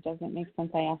resonate or doesn't make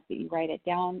sense, I ask that you write it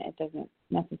down. It doesn't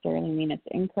necessarily mean it's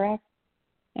incorrect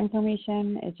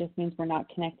information. It just means we're not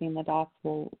connecting the dots.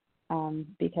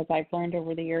 Because I've learned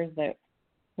over the years that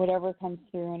whatever comes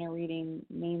through in a reading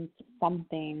means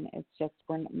something. It's just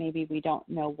maybe we don't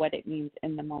know what it means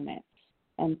in the moment.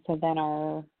 And so then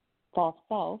our false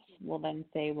self will then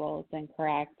say, well, it's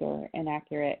incorrect or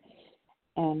inaccurate.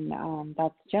 And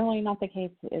that's generally not the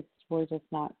case. We're just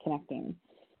not connecting.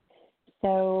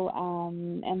 So,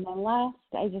 and then last,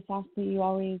 I just ask that you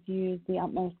always use the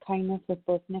utmost kindness with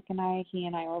both Nick and I. He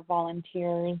and I are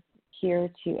volunteers here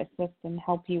to assist and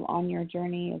help you on your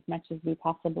journey as much as we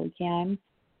possibly can.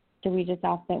 So we just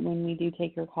ask that when we do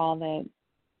take your call that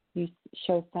you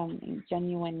show some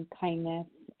genuine kindness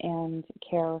and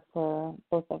care for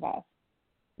both of us.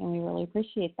 And we really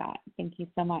appreciate that. Thank you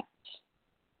so much.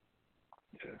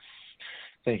 Yes.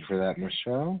 Thank you for that,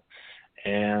 Michele.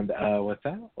 And with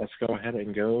that, let's go ahead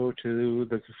and go to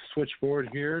the switchboard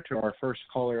here to our first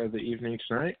caller of the evening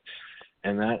tonight.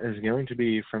 and that is going to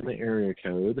be from the area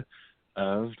code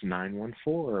of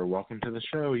 914. Welcome to the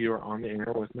show. You are on the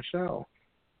air with Michele.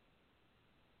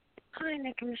 Hi,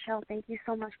 Nick and Michele. Thank you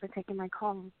so much for taking my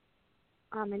call.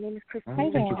 My name is Christine.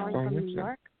 Thank you for calling calling from in, New sir.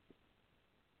 York.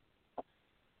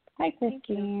 Hi,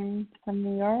 Christine from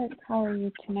New York. How are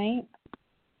you tonight?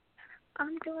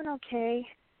 I'm doing okay.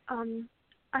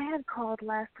 I had called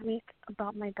last week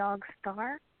about my dog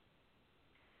Star,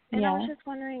 and I was just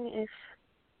wondering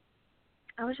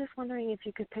if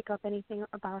you could pick up anything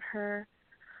about her.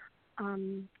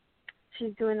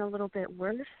 She's doing a little bit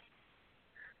worse.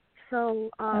 So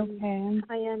okay.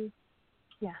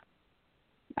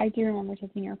 I do remember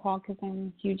taking your call because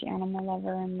I'm a huge animal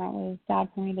lover, and that was sad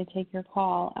for me to take your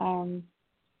call.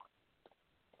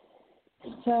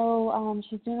 So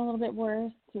she's doing a little bit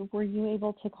worse. Were you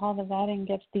able to call the vet and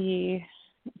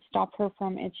stop her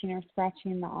from itching or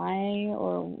scratching the eye,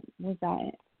 or was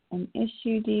that an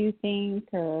issue, do you think,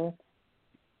 or?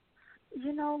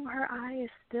 Her eye is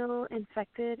still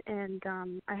infected, and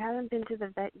I haven't been to the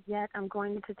vet yet. I'm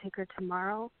going to take her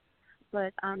tomorrow,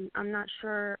 but I'm not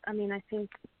sure. I mean, I think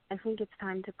it's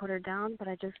time to put her down, but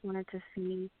I just wanted to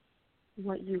see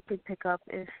what you could pick up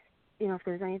if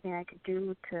there's anything I could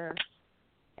do to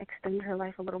extend her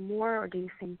life a little more, or do you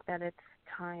think that it's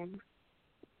time?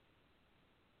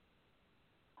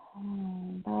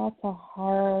 That's a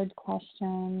hard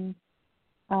question.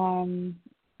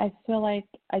 I feel like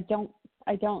I don't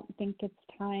think it's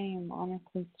time,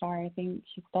 honestly, Star. I think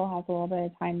she still has a little bit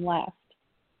of time left.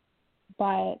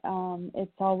 But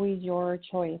it's always your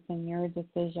choice and your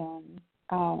decision.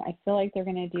 I feel like they're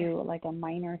going to do like a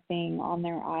minor thing on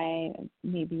their eye,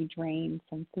 maybe drain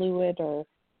some fluid, or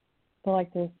feel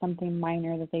like there's something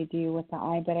minor that they do with the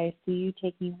eye. But I see you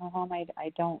taking her home. I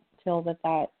don't feel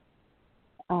that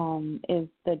is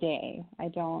the day. I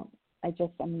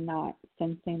just am not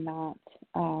sensing that.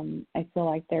 I feel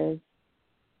like there's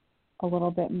a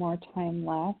little bit more time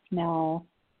left. Now,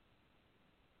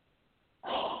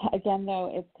 again, though,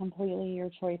 it's completely your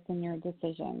choice and your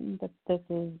decision. But this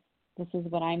is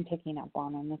what I'm picking up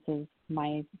on, and this is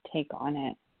my take on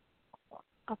it.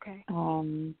 Okay.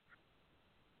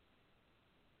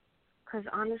 Because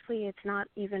honestly, it's not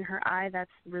even her eye that's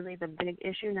really the big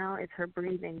issue now. It's her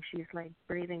breathing. She's like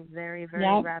breathing very,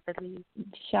 very rapidly.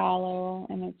 Shallow,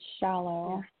 and it's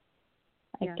shallow.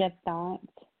 Yes. I get that.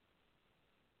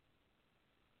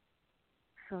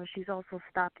 So she's also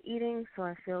stopped eating. So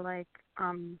I feel like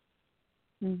I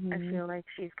feel like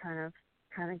she's kind of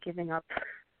giving up.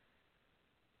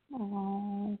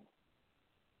 Oh,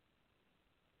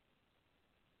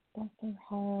 that's so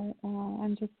hard.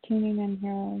 I'm just tuning in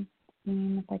here,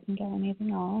 seeing if I can get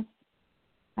anything else.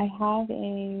 I have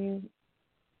a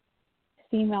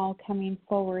female coming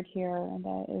forward here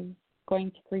that is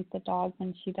going to greet the dog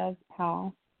when she does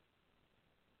pass.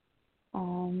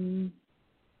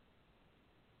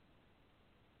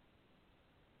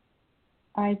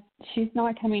 She's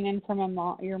not coming in from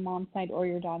your mom's side or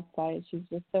your dad's side. She's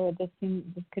just this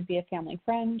could be a family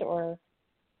friend or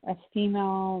a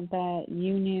female that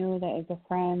you knew that is a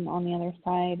friend on the other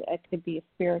side. It could be a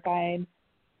spirit guide,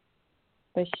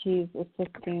 but she's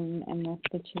assisting in this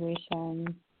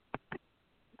situation.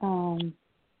 And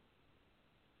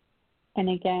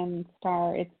again,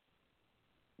 Star,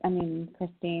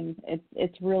 Christine,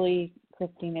 it's really,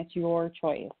 Christine, it's your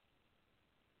choice.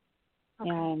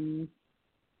 Okay.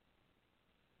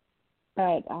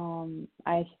 But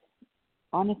I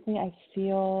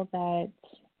feel that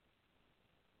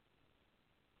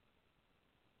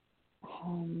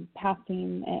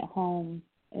passing at home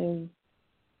is,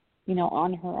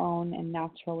 on her own and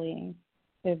naturally,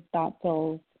 if that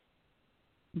feels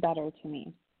better to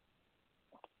me.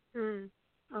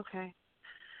 Okay.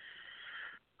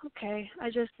 Okay.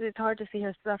 It's hard to see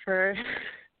her suffer.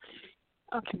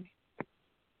 Okay.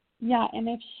 Yeah, and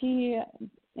if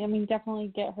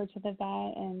definitely get her to the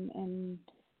vet and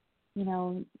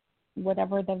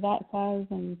whatever the vet says,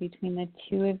 and between the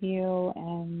two of you,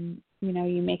 and,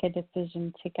 you make a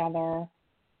decision together.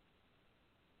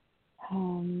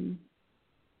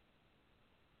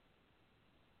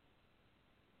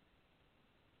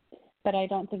 But I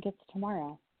don't think it's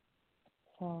tomorrow.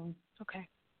 So. Okay.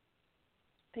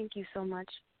 Thank you so much.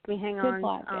 Let me hang on. Good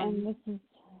luck. And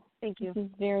thank you. This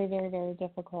is very, very, very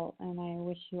difficult, and I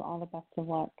wish you all the best of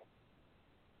luck.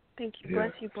 Thank you.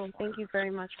 Bless you both. Thank you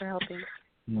very much for helping.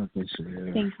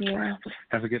 Thank you.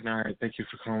 Have a good night. Thank you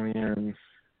for calling in.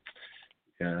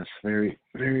 Yes, very,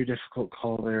 very difficult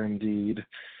call there indeed.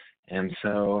 And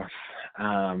so,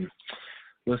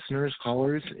 listeners,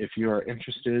 callers, if you are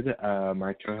interested,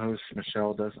 my co-host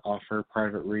Michele does offer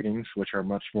private readings, which are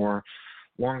much more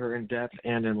longer in depth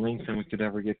and in length than we could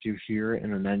ever get to here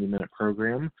in a 90-minute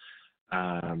program.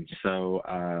 So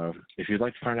if you'd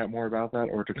like to find out more about that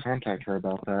or to contact her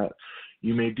about that,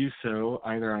 you may do so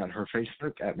either on her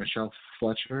Facebook at Michele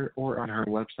Fletcher or on her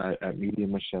website at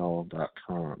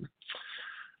mediamichele.com.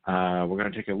 We're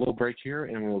going to take a little break here,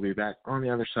 and we'll be back on the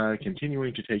other side,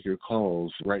 continuing to take your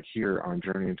calls right here on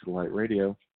Journey into the Light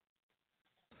Radio.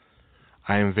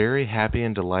 I am very happy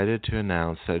and delighted to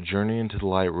announce that Journey into the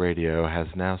Light Radio has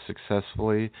now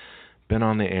successfully been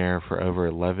on the air for over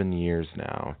 11 years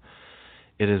now.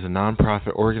 It is a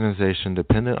nonprofit organization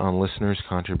dependent on listeners'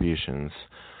 contributions.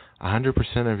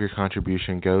 100% of your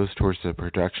contribution goes towards the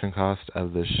production cost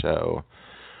of this show.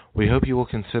 We hope you will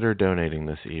consider donating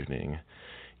this evening.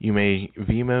 You may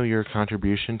Venmo your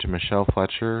contribution to Michele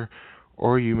Fletcher,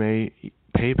 or you may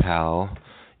PayPal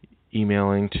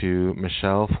emailing to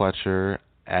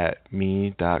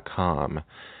michelefletcher@me.com.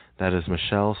 That is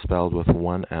Michele spelled with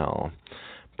one L.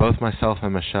 Both myself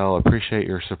and Michele appreciate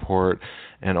your support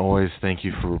and always thank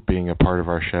you for being a part of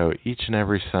our show each and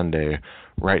every Sunday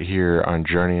right here on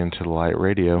Journey into the Light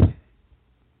Radio.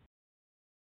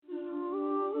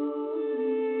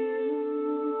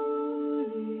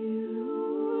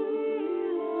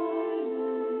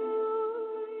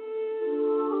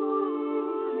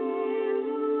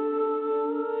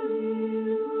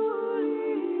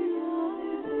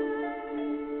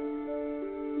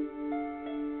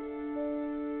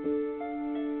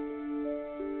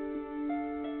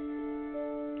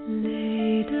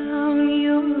 Lay down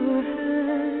your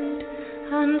head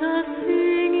and I'll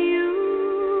sing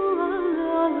you a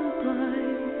lullaby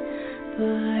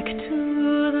back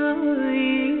to the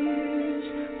years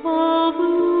of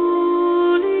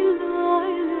Lully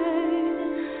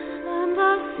and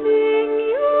I'll sing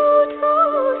you to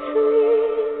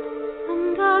sleep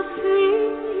and I'll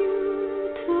sing you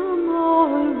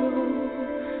tomorrow.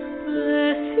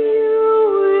 Bless you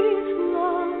with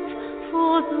love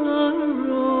for the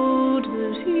road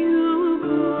that you go.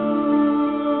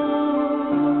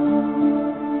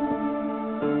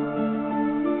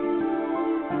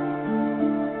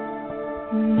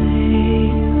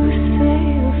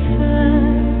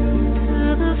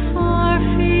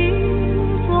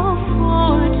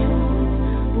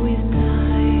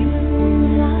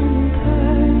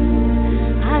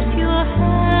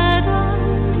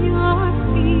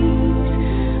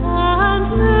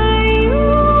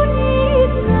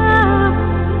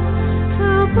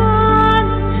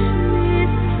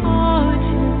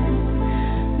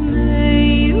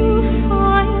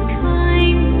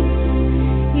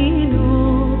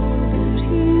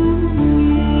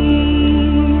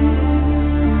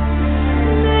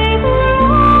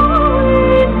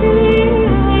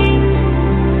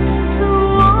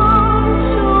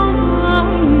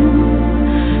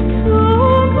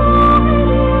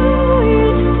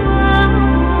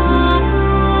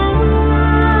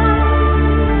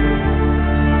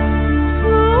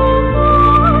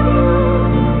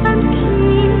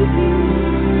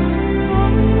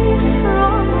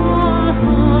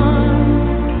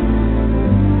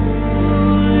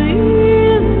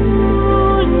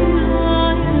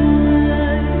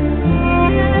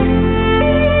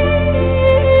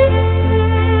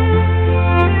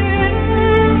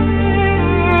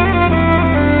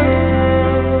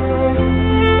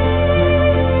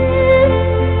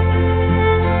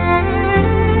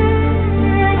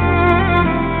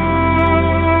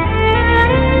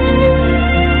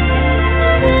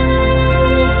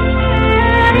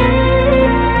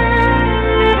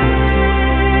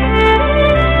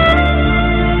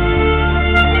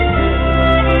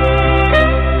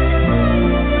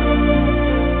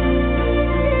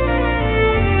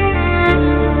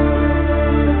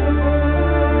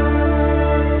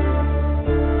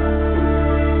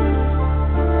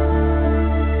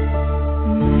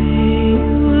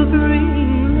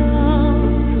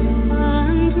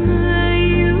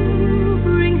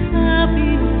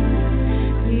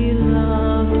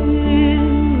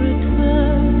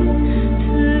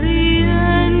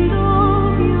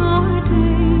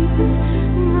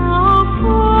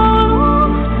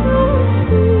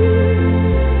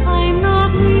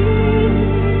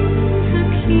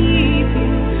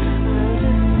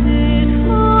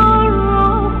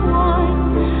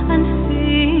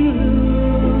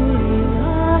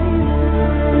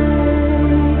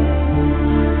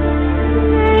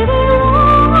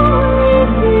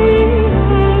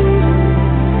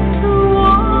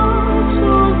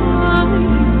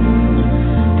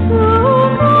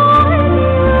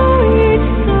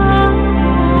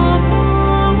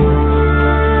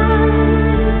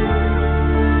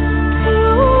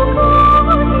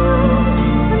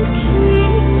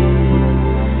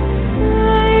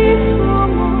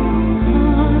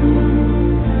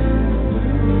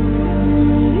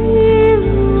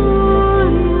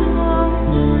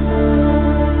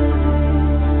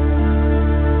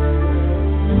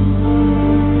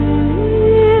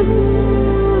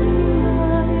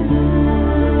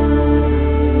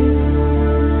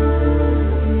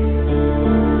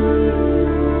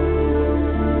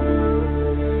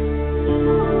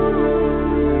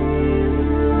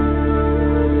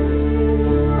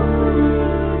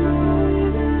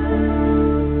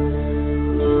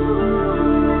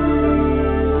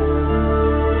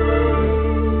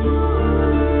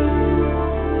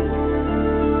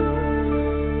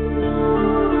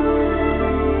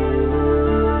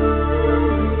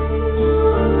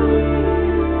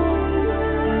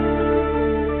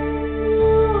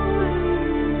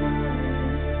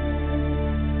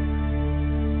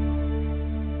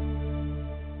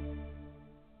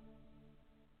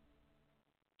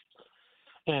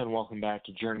 And welcome back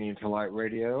to Journey into Light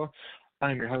Radio.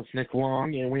 I'm your host, Nick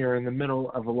Long, and we are in the middle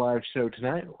of a live show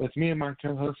tonight with me and my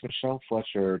co-host, Michele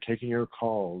Fletcher, taking your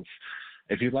calls.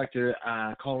 If you'd like to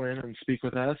call in and speak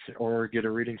with us or get a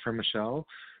reading from Michele,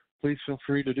 please feel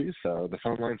free to do so. The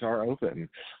phone lines are open.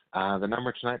 The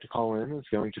number tonight to call in is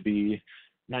going to be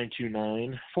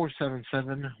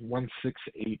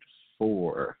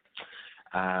 929-477-1684.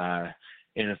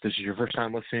 And if this is your first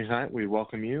time listening tonight, we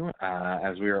welcome you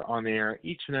as we are on the air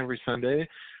each and every Sunday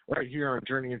right here on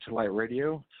Journey into Light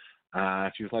Radio.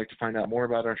 If you'd like to find out more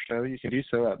about our show, you can do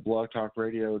so at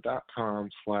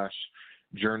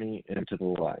blogtalkradio.com/Journey into the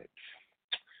Light.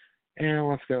 And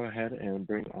let's go ahead and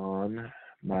bring on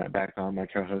my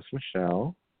co-host,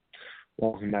 Michele.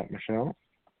 Welcome back, Michele.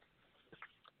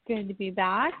 Good to be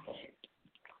back.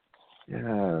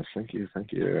 Yes, thank you.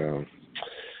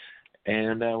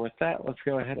 And with that, let's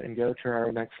go ahead and go to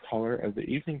our next caller of the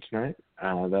evening tonight.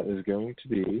 That is going to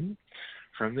be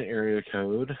from the area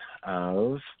code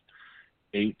of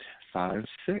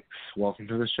 856. Welcome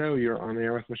to the show. You're on the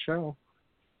air with Michele.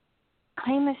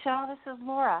 Hey, Michele. This is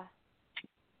Laura.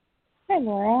 Hi,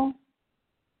 Laura.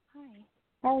 Hi.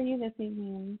 How are you this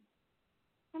evening?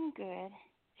 I'm good.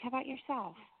 How about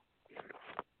yourself?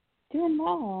 Doing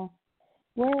well.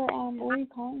 Where are you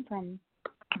calling from?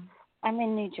 I'm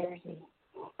in New Jersey.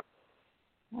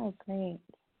 Oh, great.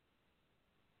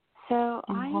 So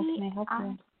and how can I help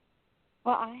you?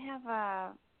 Well, I have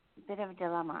a bit of a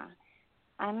dilemma.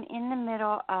 I'm in the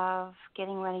middle of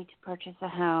getting ready to purchase a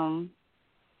home,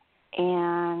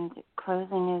 and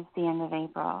closing is the end of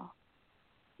April.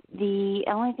 The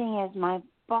only thing is my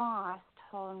boss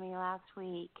told me last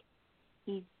week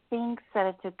he thinks that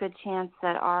it's a good chance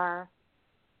that our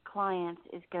client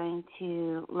is going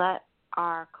to let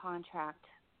our contract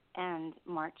end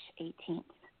March 18th.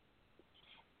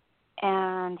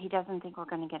 And he doesn't think we're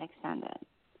going to get extended.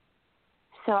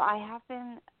 So I have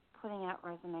been putting out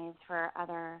resumes for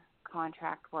other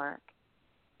contract work.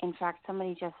 In fact,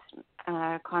 somebody just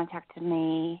contacted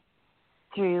me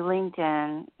through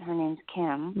LinkedIn. Her name's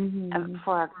Kim.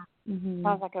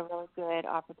 Sounds like a really good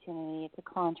opportunity. It's a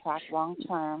contract, long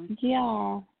term.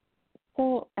 Yeah.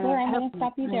 So, Laura, I'm going to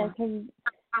stop you there because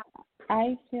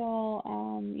I feel,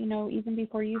 even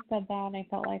before you said that, I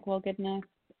felt like, well, goodness,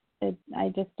 I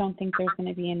just don't think there's going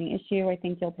to be any issue. I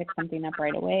think you'll pick something up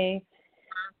right away.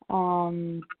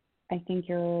 I think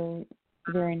you're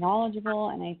very knowledgeable,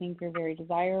 and I think you're very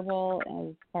desirable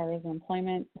as far as an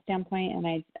employment standpoint. And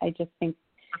I just think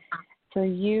for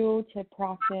you to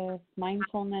practice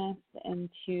mindfulness and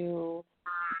to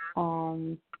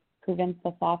prevent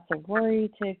the thoughts of worry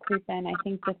to creep in, I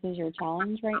think this is your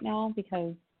challenge right now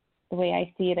because the way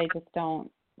I see it, I just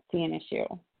don't see an issue.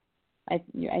 I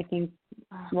think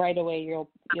right away you'll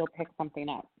pick something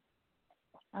up.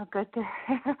 Oh, good.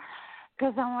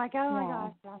 Because I'm like, oh my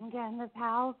gosh, I'm getting this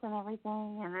house and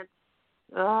everything, and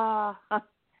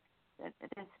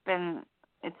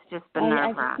it's just been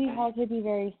nerve-wracking. I see how it could be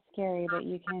very scary, but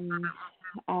you can.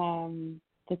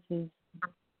 This is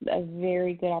a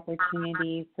very good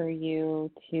opportunity for you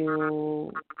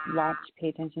to pay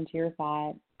attention to your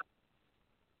thoughts,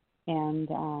 and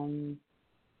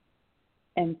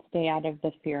stay out of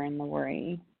the fear and the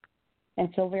worry,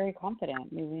 and feel very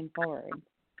confident moving forward.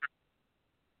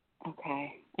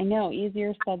 Okay. I know,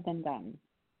 easier said than done.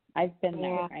 I've been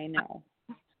there. I know.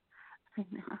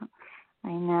 I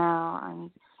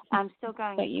know. I'm still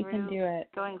going but you can do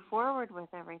it. Going forward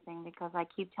with everything because I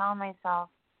keep telling myself,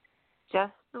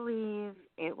 just believe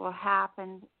it will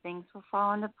happen. Things will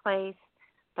fall into place,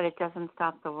 but it doesn't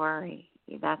stop the worry.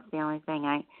 That's the only thing.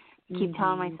 I keep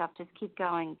telling myself, just keep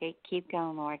going,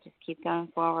 Lord. Just keep going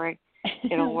forward.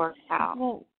 It'll work out.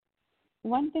 Well,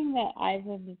 one thing that I've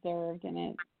observed, and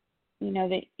it,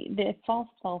 the false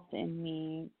self in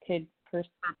me could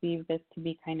perceive this to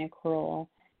be kind of cruel,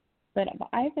 but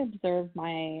I've observed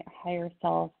my higher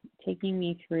self taking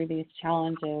me through these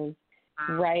challenges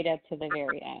right up to the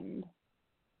very end.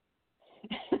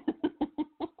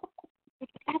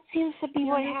 That seems to be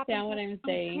what happens. Do you understand what I'm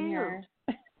saying here?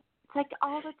 It's like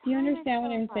all the time. Do you understand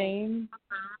what I'm saying?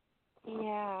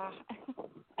 Yeah.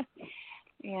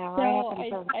 Yeah,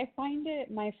 so I find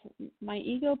it, my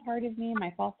ego part of me,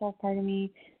 my false self part of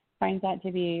me finds that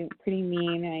to be pretty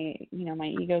mean. My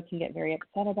ego can get very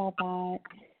upset about that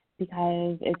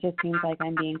because it just seems like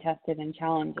I'm being tested and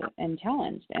challenged,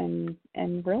 and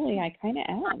really I kind of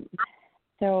am.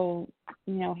 So,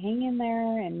 hang in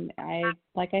there, and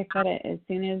like I said, as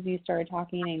soon as you started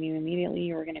talking, I knew immediately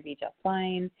you were going to be just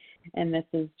fine, and this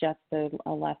is just a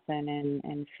lesson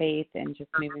in faith and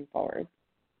just moving forward.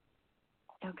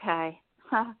 Okay.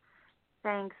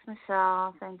 Thanks,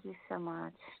 Michelle. Thank you so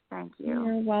much. Thank you.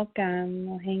 You're welcome.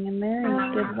 Well, hang in there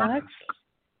and good luck.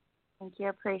 Thank you. I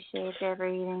appreciate the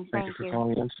reading. Thank you for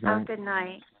calling in tonight. Have a good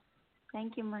night.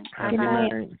 Thank you, Mike. Have a good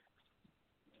night.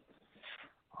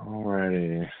 All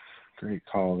righty. Great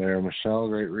call there, Michelle.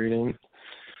 Great reading.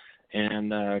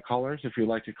 And callers, if you'd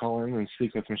like to call in and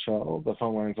speak with Michelle, the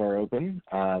phone lines are open.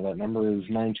 That number is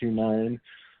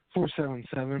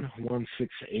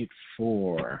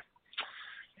 929-477-1684.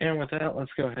 And with that,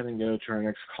 let's go ahead and go to our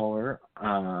next caller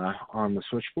on the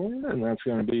switchboard, and that's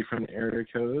going to be from the area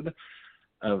code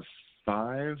of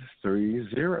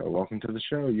 530. Welcome to the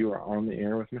show. You are on the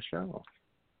air with Michelle.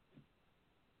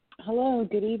 Hello,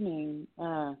 good evening.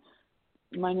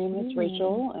 My name is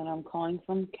Rachel, and I'm calling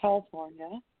from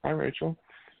California. Hi, Rachel.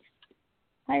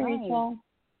 Hi, Rachel.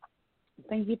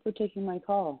 Thank you for taking my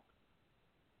call.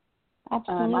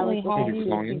 Absolutely. How are you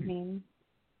this evening?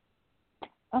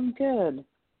 I'm good.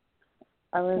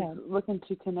 I was looking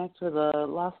to connect with a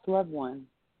lost loved one.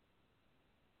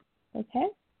 Okay.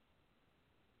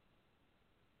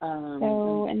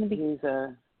 So in the beginning,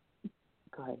 go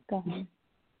ahead. Go ahead.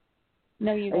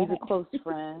 No, you go He's ahead. a close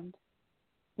friend.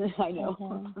 I know.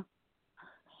 Okay.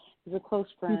 He's a close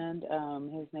friend.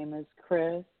 His name is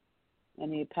Chris,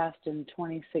 and he passed in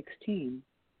 2016.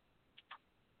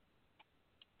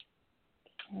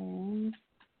 Okay.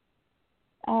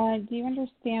 Do you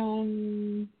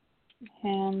understand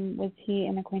him? Was he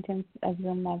an acquaintance of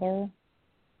your mother?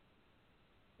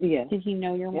 Yes. Did he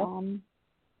know your mom?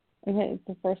 It's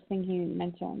the first thing he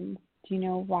mentioned. Do you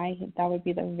know why that would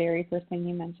be the very first thing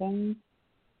he mentioned?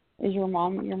 Is your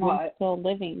mom still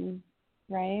living,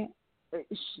 right?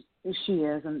 She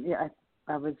is, and yeah,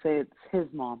 I would say it's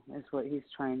his mom is what he's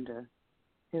trying to,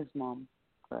 his mom.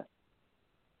 But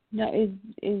no,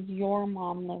 is your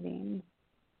mom living?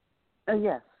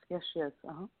 Yes, she is.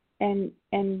 And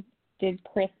did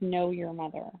Chris know your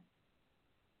mother?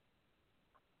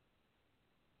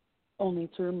 Only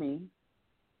through me.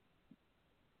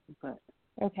 But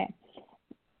okay.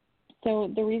 So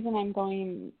the reason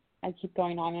I keep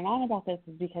going on and on about this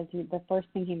is because the first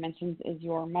thing he mentions is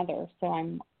your mother. So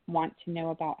I want to know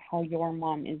about how your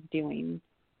mom is doing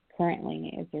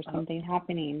currently. Is there something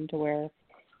happening to where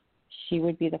she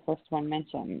would be the first one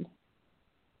mentioned?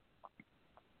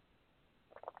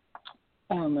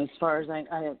 As far as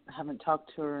I haven't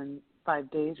talked to her in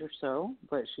 5 days or so,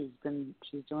 but she's doing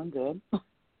good.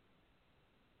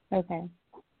 Okay.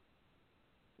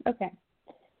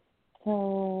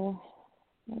 So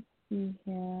let's see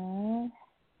here.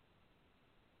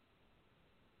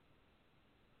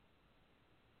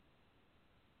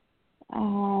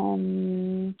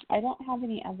 I don't have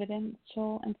any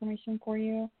evidential information for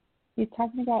you. He's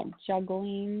talking about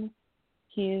juggling.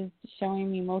 He's showing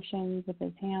me motions with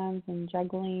his hands and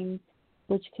juggling,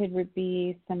 which could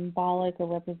be symbolic or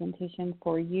representation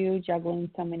for you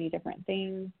juggling so many different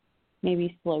things.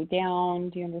 Maybe slow down.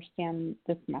 Do you understand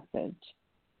this message?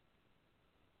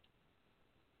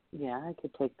 Yeah, I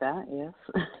could take that, yes.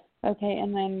 Okay,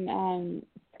 and then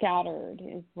scattered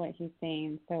is what he's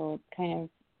saying. So it's kind of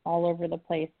all over the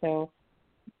place. So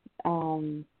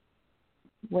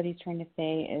what he's trying to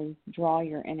say is draw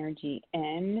your energy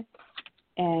in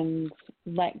and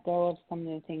let go of some of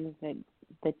the things that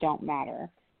don't matter.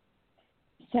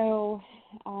 So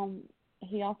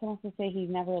he also wants to say he's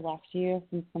never left you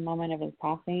since the moment of his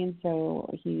passing. So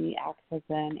he acts as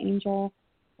an angel,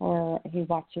 or he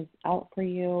watches out for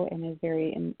you and is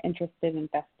very interested and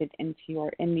vested into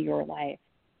your life.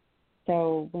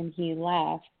 So when he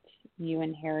left, you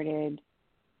inherited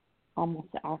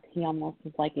he almost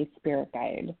is like a spirit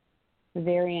guide,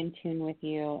 very in tune with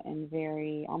you and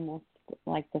very almost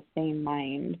like the same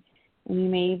mind. And you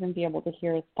may even be able to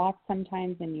hear his thoughts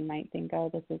sometimes, and you might think, oh,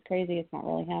 this is crazy, it's not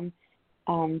really him.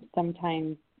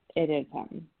 Sometimes it is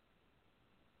him.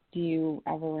 Do you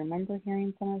ever remember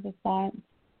hearing some of his thoughts?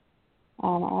 I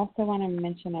also want to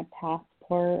mention a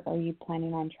passport. Are you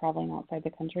planning on traveling outside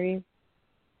the country,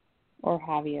 or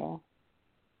have you?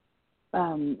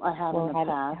 I have in the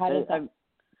past.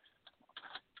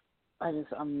 I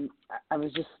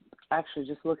was just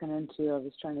looking into. I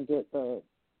was trying to get the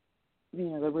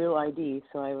real ID.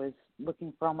 So I was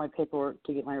looking for all my paperwork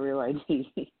to get my real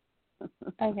ID.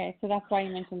 Okay, so that's why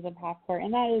you mentioned the passport,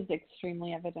 and that is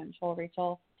extremely evidential,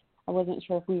 Rachel. I wasn't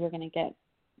sure if we were going to get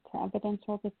to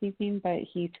evidential this evening, but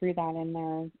he threw that in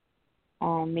there.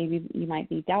 Maybe you might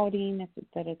be doubting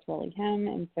that it's really him,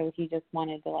 and so he just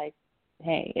wanted to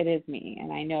hey, it is me,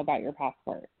 and I know about your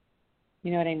passport.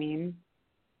 You know what I mean?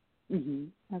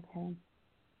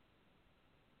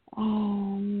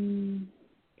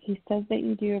 he says that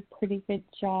you do a pretty good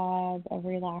job of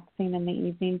relaxing in the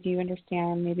evening. Do you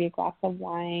understand maybe a glass of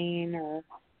wine or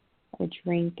a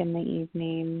drink in the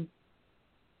evening?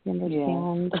 You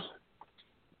understand?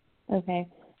 Yeah. Okay.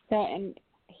 So, and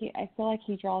I feel like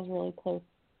he draws really close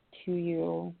to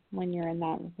you when you're in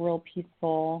that real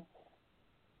peaceful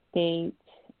state,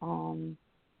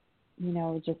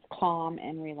 just calm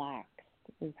and relaxed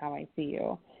is how I see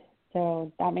you.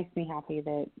 So that makes me happy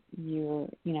that you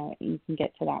can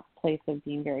get to that place of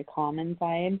being very calm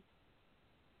inside.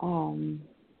 So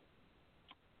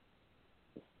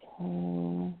let's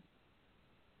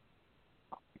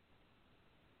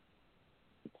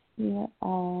see what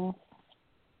else.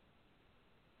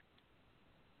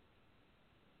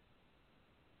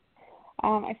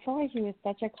 I feel like he was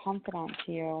such a confidant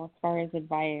to you as far as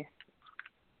advice.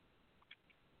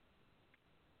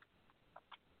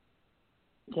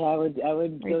 Yeah, I would go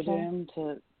Rachel? to him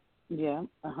to, yeah,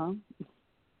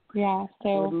 Yeah, so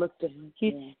I would look to him.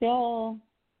 he's still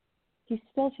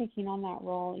taking on that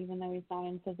role, even though he's not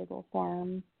in physical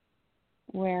form.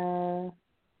 Where,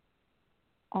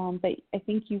 but I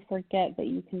think you forget that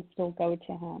you can still go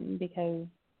to him because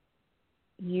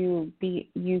you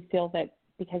feel that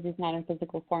because he's not in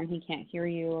physical form, he can't hear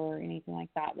you or anything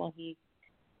like that. Well, he's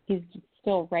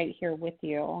still right here with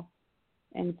you,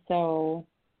 and so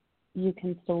you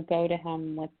can still go to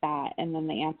him with that, and then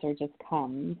the answer just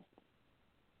comes.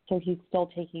 So he's still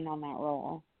taking on that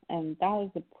role, and that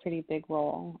is a pretty big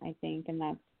role, I think,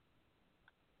 and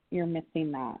you're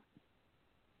missing that.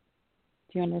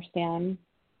 Do you understand?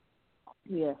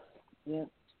 Yes,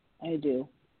 I do.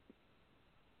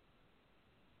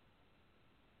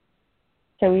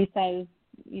 So he says,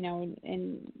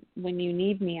 and when you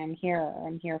need me, I'm here.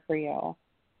 I'm here for you.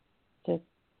 Just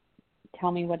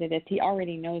tell me what it is. He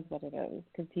already knows what it is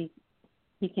because he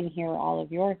can hear all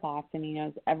of your thoughts and he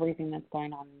knows everything that's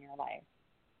going on in your life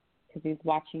because he's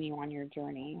watching you on your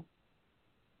journey.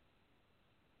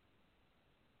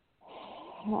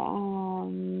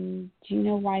 Do you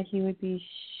know why he would be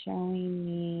showing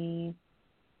me?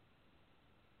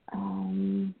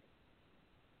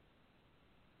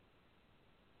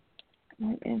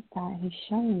 What is that he's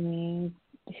showing me?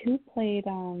 Who played?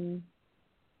 I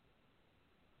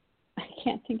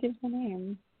can't think of the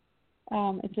name.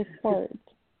 It's a sport.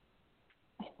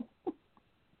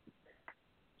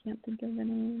 Can't think of the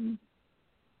name.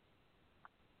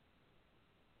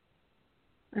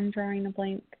 I'm drawing a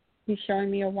blank. He's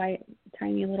showing me a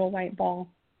tiny little white ball.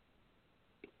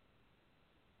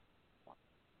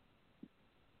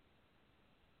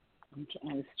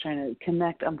 I was trying to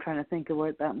connect. I'm trying to think of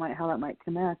how that might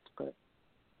connect, but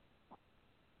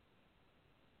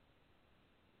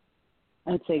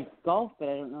I'd say golf, but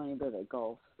I don't know anybody that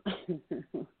golfs.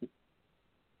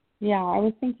 Yeah, I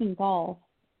was thinking golf.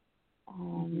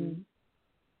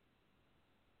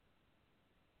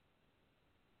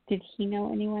 Did he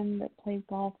know anyone that played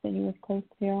golf that he was close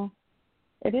to?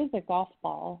 It is a golf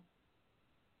ball.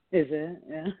 Is it?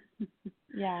 Yeah.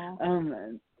 Yeah.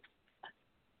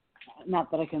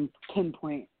 Not that I can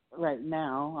pinpoint right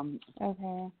now.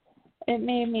 Okay. It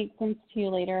may make sense to you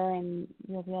later, and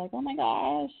you'll be like, oh, my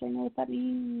gosh, I know what that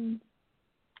means.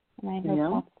 And I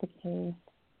hope that's the case.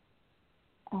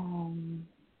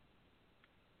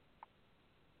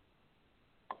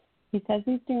 He says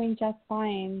he's doing just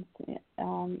fine.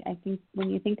 I think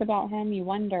when you think about him, you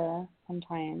wonder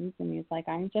sometimes, and he's like,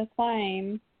 I'm just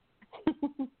fine.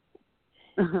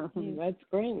 That's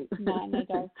great. Not in a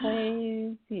dark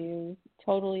place. He's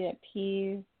totally at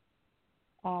peace.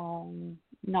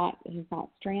 He's not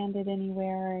stranded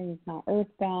anywhere. He's not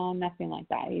earthbound. Nothing like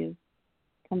that. He's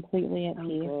completely at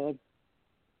peace. Good.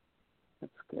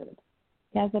 That's good.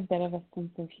 He has a bit of a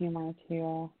sense of humor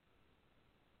too.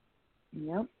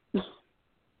 Yep.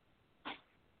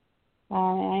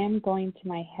 I am going to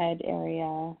my head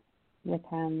area with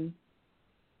him.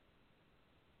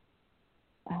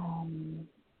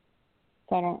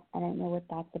 So I don't know what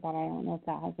that's about. I don't know if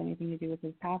that has anything to do with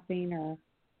his passing or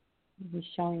he's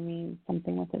showing me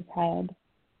something with his head.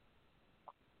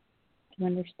 Do you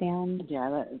understand?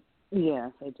 Yeah.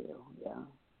 Yes, I do. Yeah.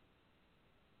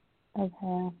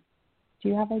 Okay. Do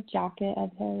you have a jacket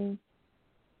of his?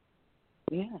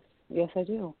 Yes, I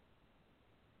do.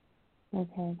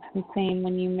 Okay. He's saying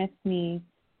when you miss me,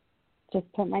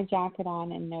 just put my jacket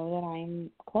on and know that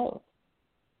I'm close.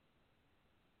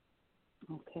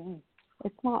 Okay.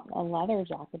 It's not a leather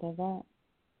jacket, is it?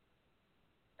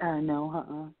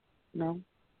 No, no.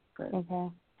 Good. Okay.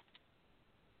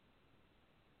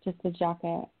 Just a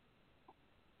jacket.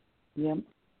 Yep.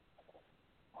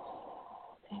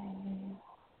 Okay.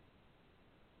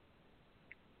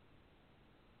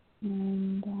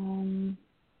 And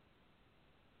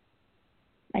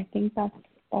I think that's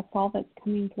all that's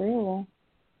coming through.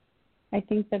 I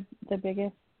think the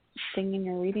biggest thing in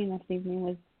your reading this evening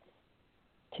was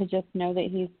to just know that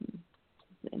he's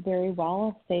very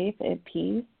well, safe, at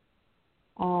peace,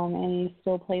 and he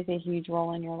still plays a huge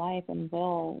role in your life and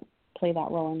will play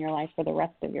that role in your life for the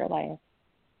rest of your life.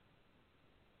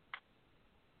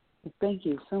 Thank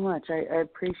you so much. I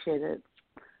appreciate it.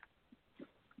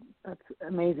 That's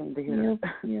amazing to hear.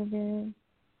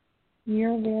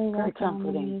 You're very welcome. Very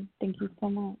comforting. Thank you so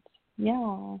much.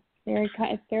 Yeah,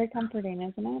 it's very comforting,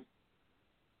 isn't it?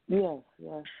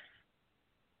 Yes.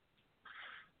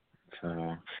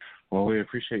 So, well, we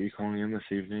appreciate you calling in this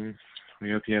evening. We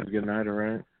hope you have a good night, all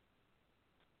right?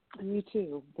 And you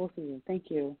too, both of you. Thank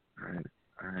you.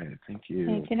 All right. Thank you.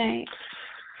 Okay, good night.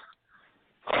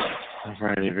 All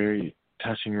right, a very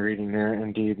touching reading there,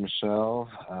 indeed, Michelle.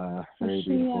 Very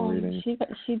beautiful reading.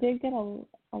 She did get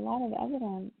a lot of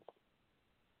evidence.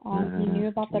 He knew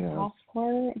about the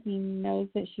passport. He knows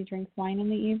that she drinks wine in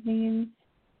the evening,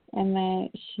 and that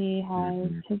she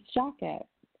has his jacket.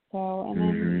 So, and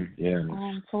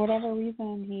then for whatever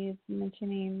reason, he's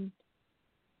mentioning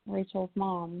Rachel's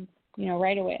mom,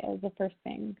 right away as the first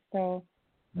thing. So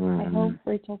I hope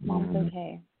Rachel's mom's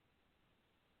okay.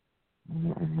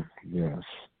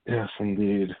 Yes,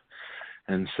 indeed.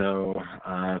 And so,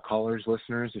 callers,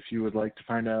 listeners, if you would like to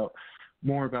find out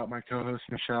more about my co-host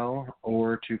Michelle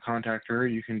or to contact her,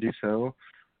 you can do so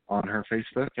on her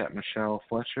Facebook at Michele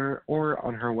Fletcher or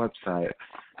on her website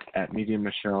at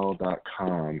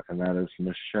mediummichelle.com, and that is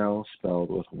Michelle spelled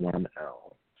with one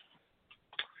L.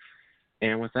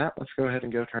 And with that, let's go ahead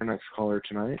and go to our next caller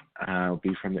tonight. It'll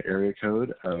be from the area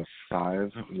code of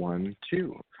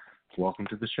 512. Welcome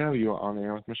to the show. You are on the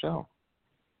air with Michelle.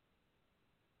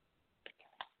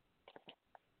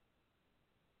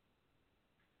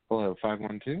 Hello,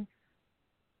 512.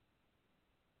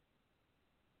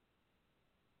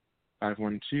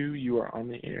 512, you are on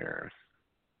the air.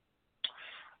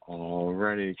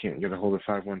 Alrighty, can't get a hold of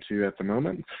 512 at the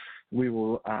moment. We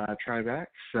will try back.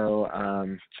 So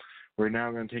we're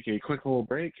now going to take a quick little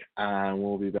break.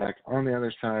 We'll be back on the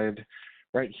other side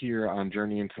right here on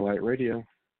Journey into Light Radio.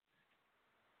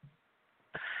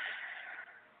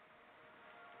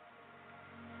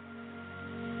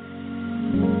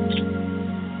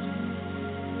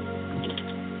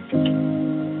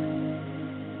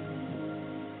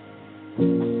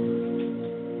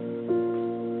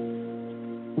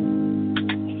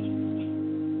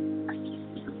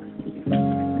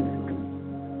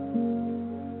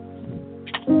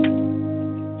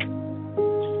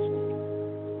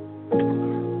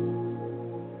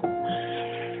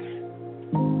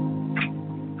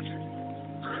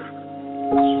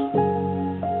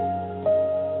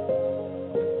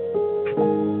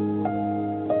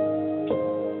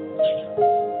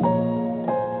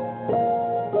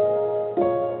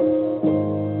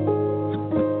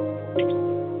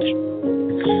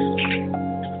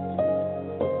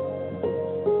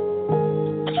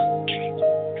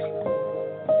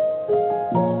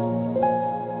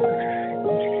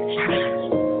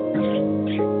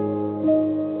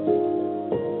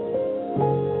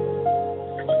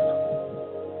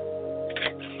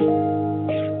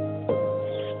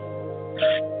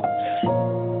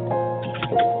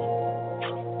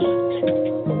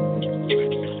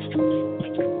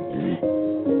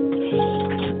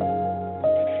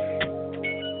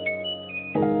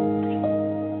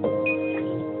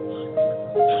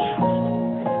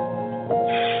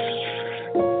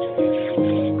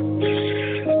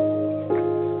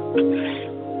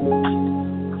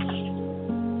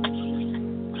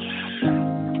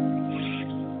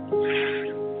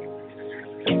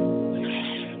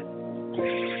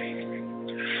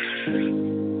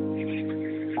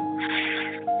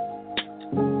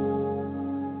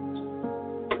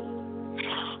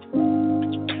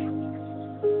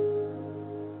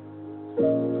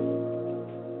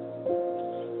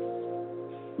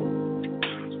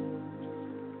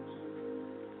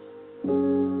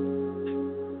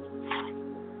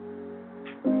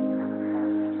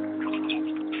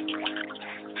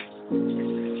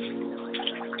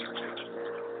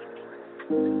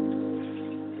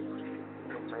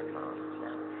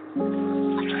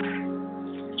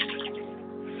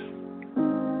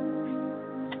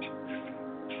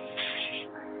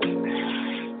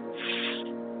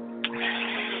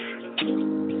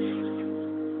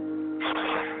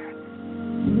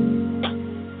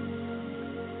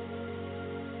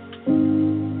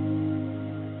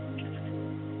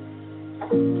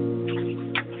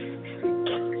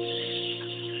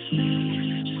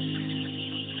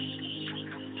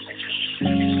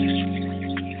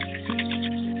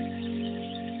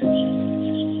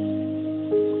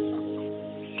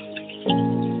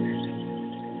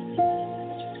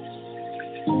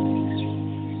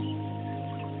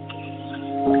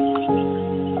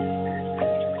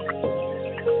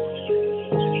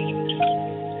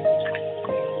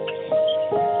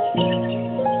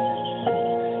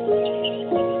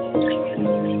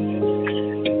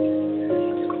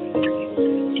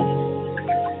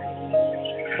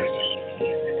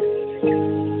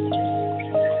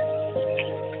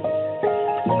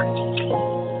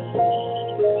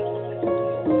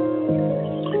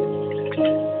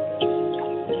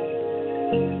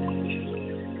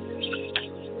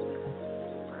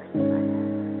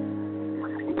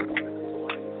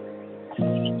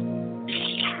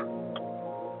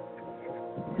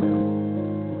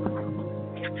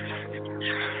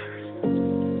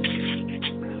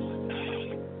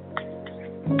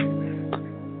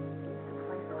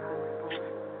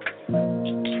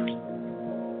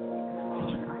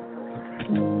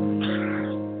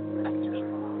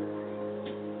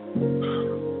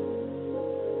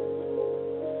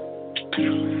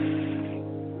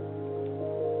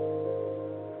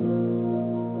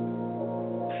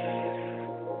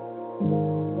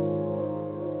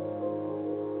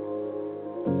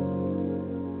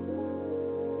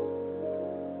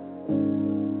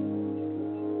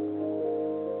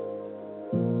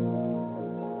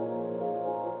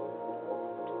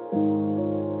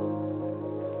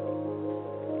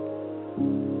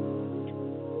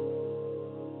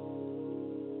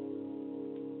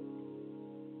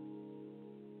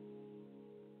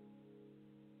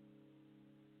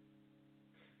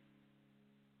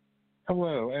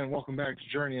 Hello, and welcome back to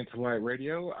Journey into Light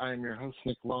Radio. I'm your host,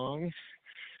 Nick Long,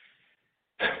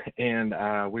 and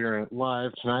we are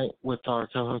live tonight with our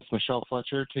co-host, Michele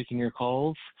Fletcher, taking your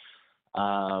calls.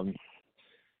 And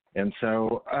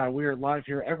so we are live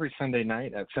here every Sunday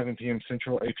night at 7 p.m.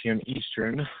 Central, 8 p.m.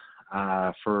 Eastern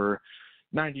for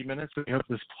 90 minutes. We hope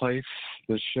this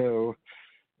show,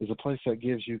 is a place that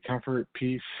gives you comfort,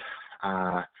 peace,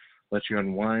 lets you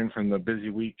unwind from the busy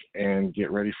week and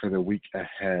get ready for the week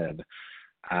ahead.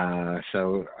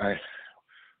 So I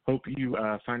hope you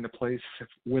find a place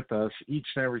with us each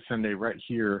and every Sunday right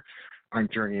here on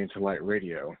Journey into Light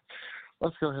Radio.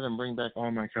 Let's go ahead and bring back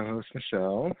on my co-host,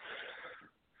 Michele.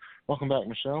 Welcome back,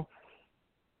 Michele.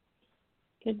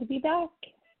 Good to be back.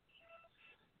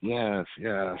 Yes.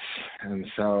 And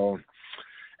so,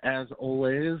 as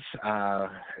always,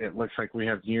 it looks like we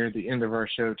have neared the end of our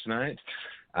show tonight.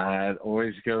 It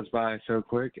always goes by so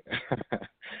quick.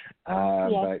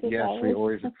 But yes,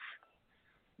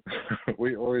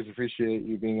 we always appreciate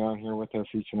you being on here with us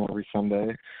each and every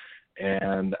Sunday.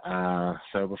 And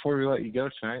so before we let you go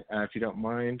tonight, if you don't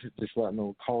mind, just letting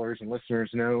the callers and listeners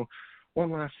know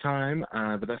one last time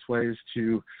the best ways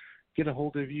to get a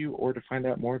hold of you or to find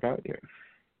out more about you.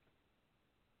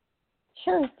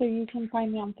 Sure. So you can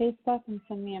find me on Facebook and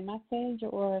send me a message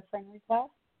or a friend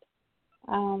request.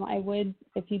 I would,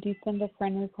 if you do send a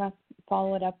friend request,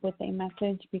 follow it up with a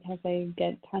message because I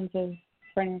get tons of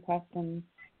friend requests, and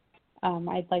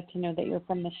I'd like to know that you're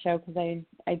from the show because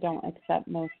I don't accept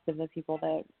most of the people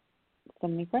that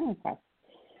send me friend requests.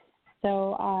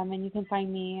 So, and you can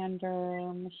find me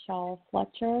under Michele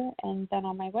Fletcher, and then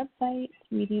on my website,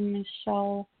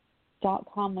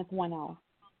 mediummichele.com with one L.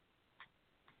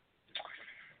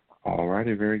 All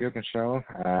righty, very good, Michele.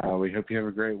 We hope you have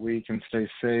a great week and stay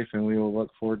safe, and we will look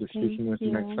forward to speaking with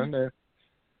you next Sunday.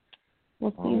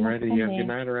 We'll see all righty, you have a good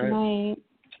night, all right? Good night.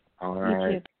 All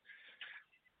right.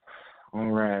 All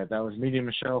right, that was Medium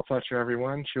Michele Fletcher,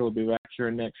 everyone. She will be back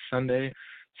here next Sunday,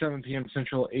 7 p.m.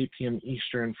 Central, 8 p.m.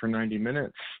 Eastern for 90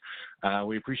 minutes.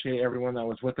 We appreciate everyone that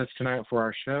was with us tonight for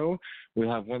our show.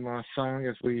 We'll have one last song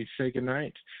as we say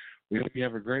goodnight. We hope you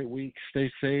have a great week.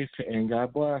 Stay safe, and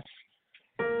God bless.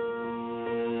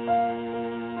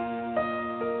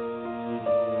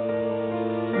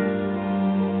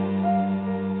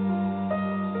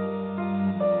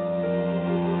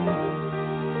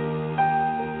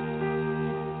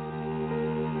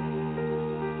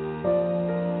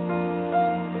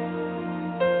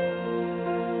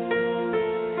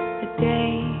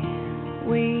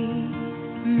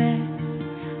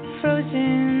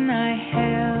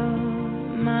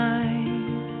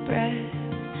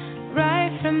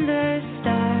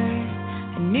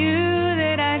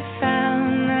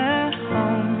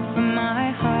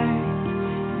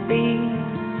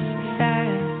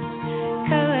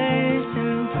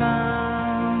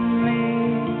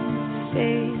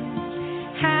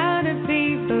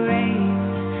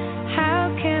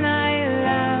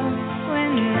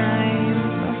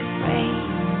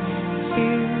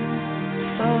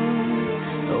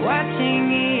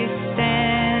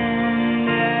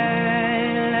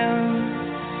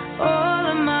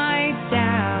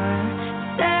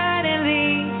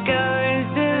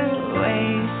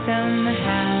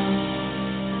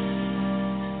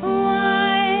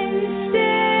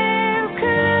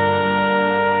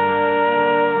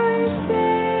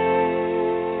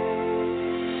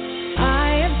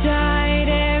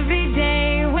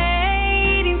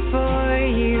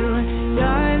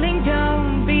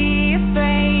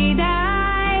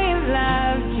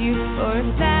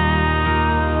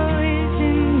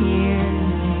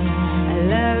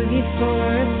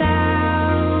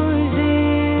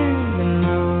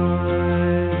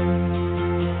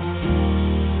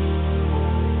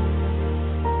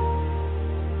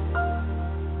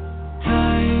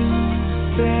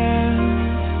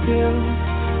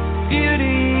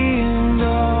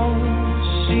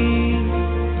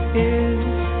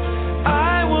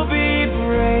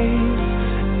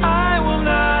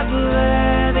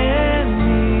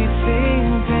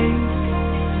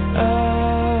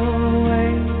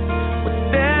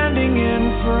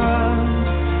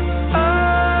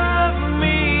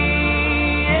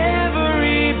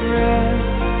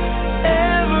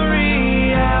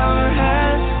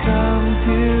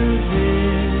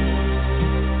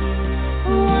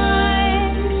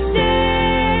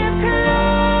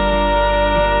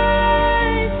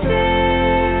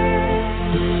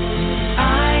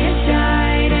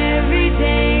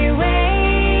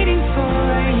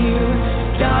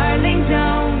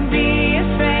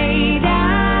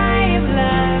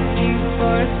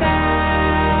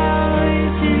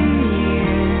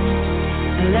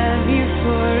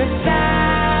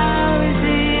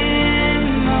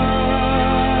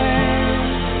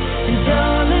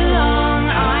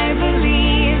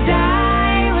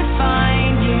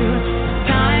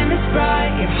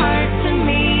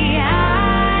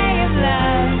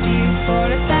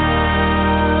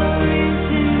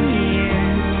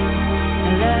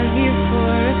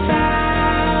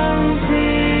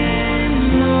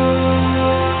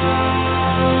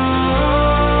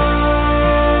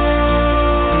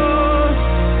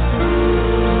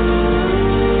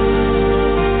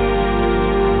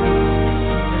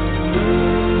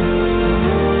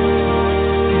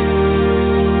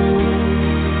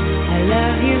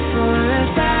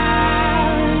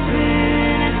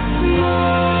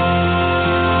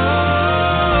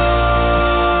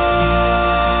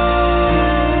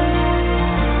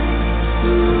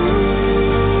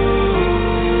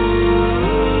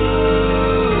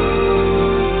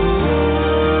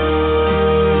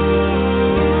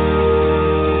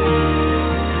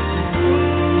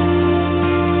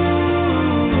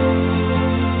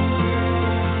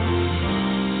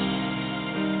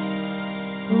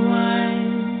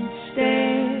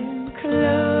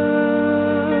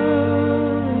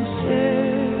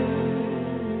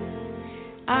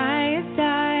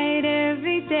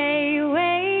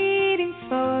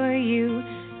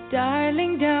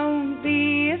 darling, don't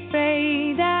be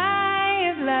afraid. I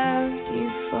have loved you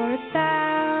for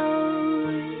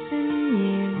 1,000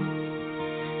 years.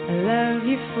 I love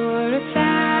you for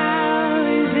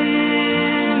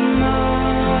 1,000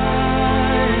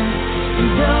 more. And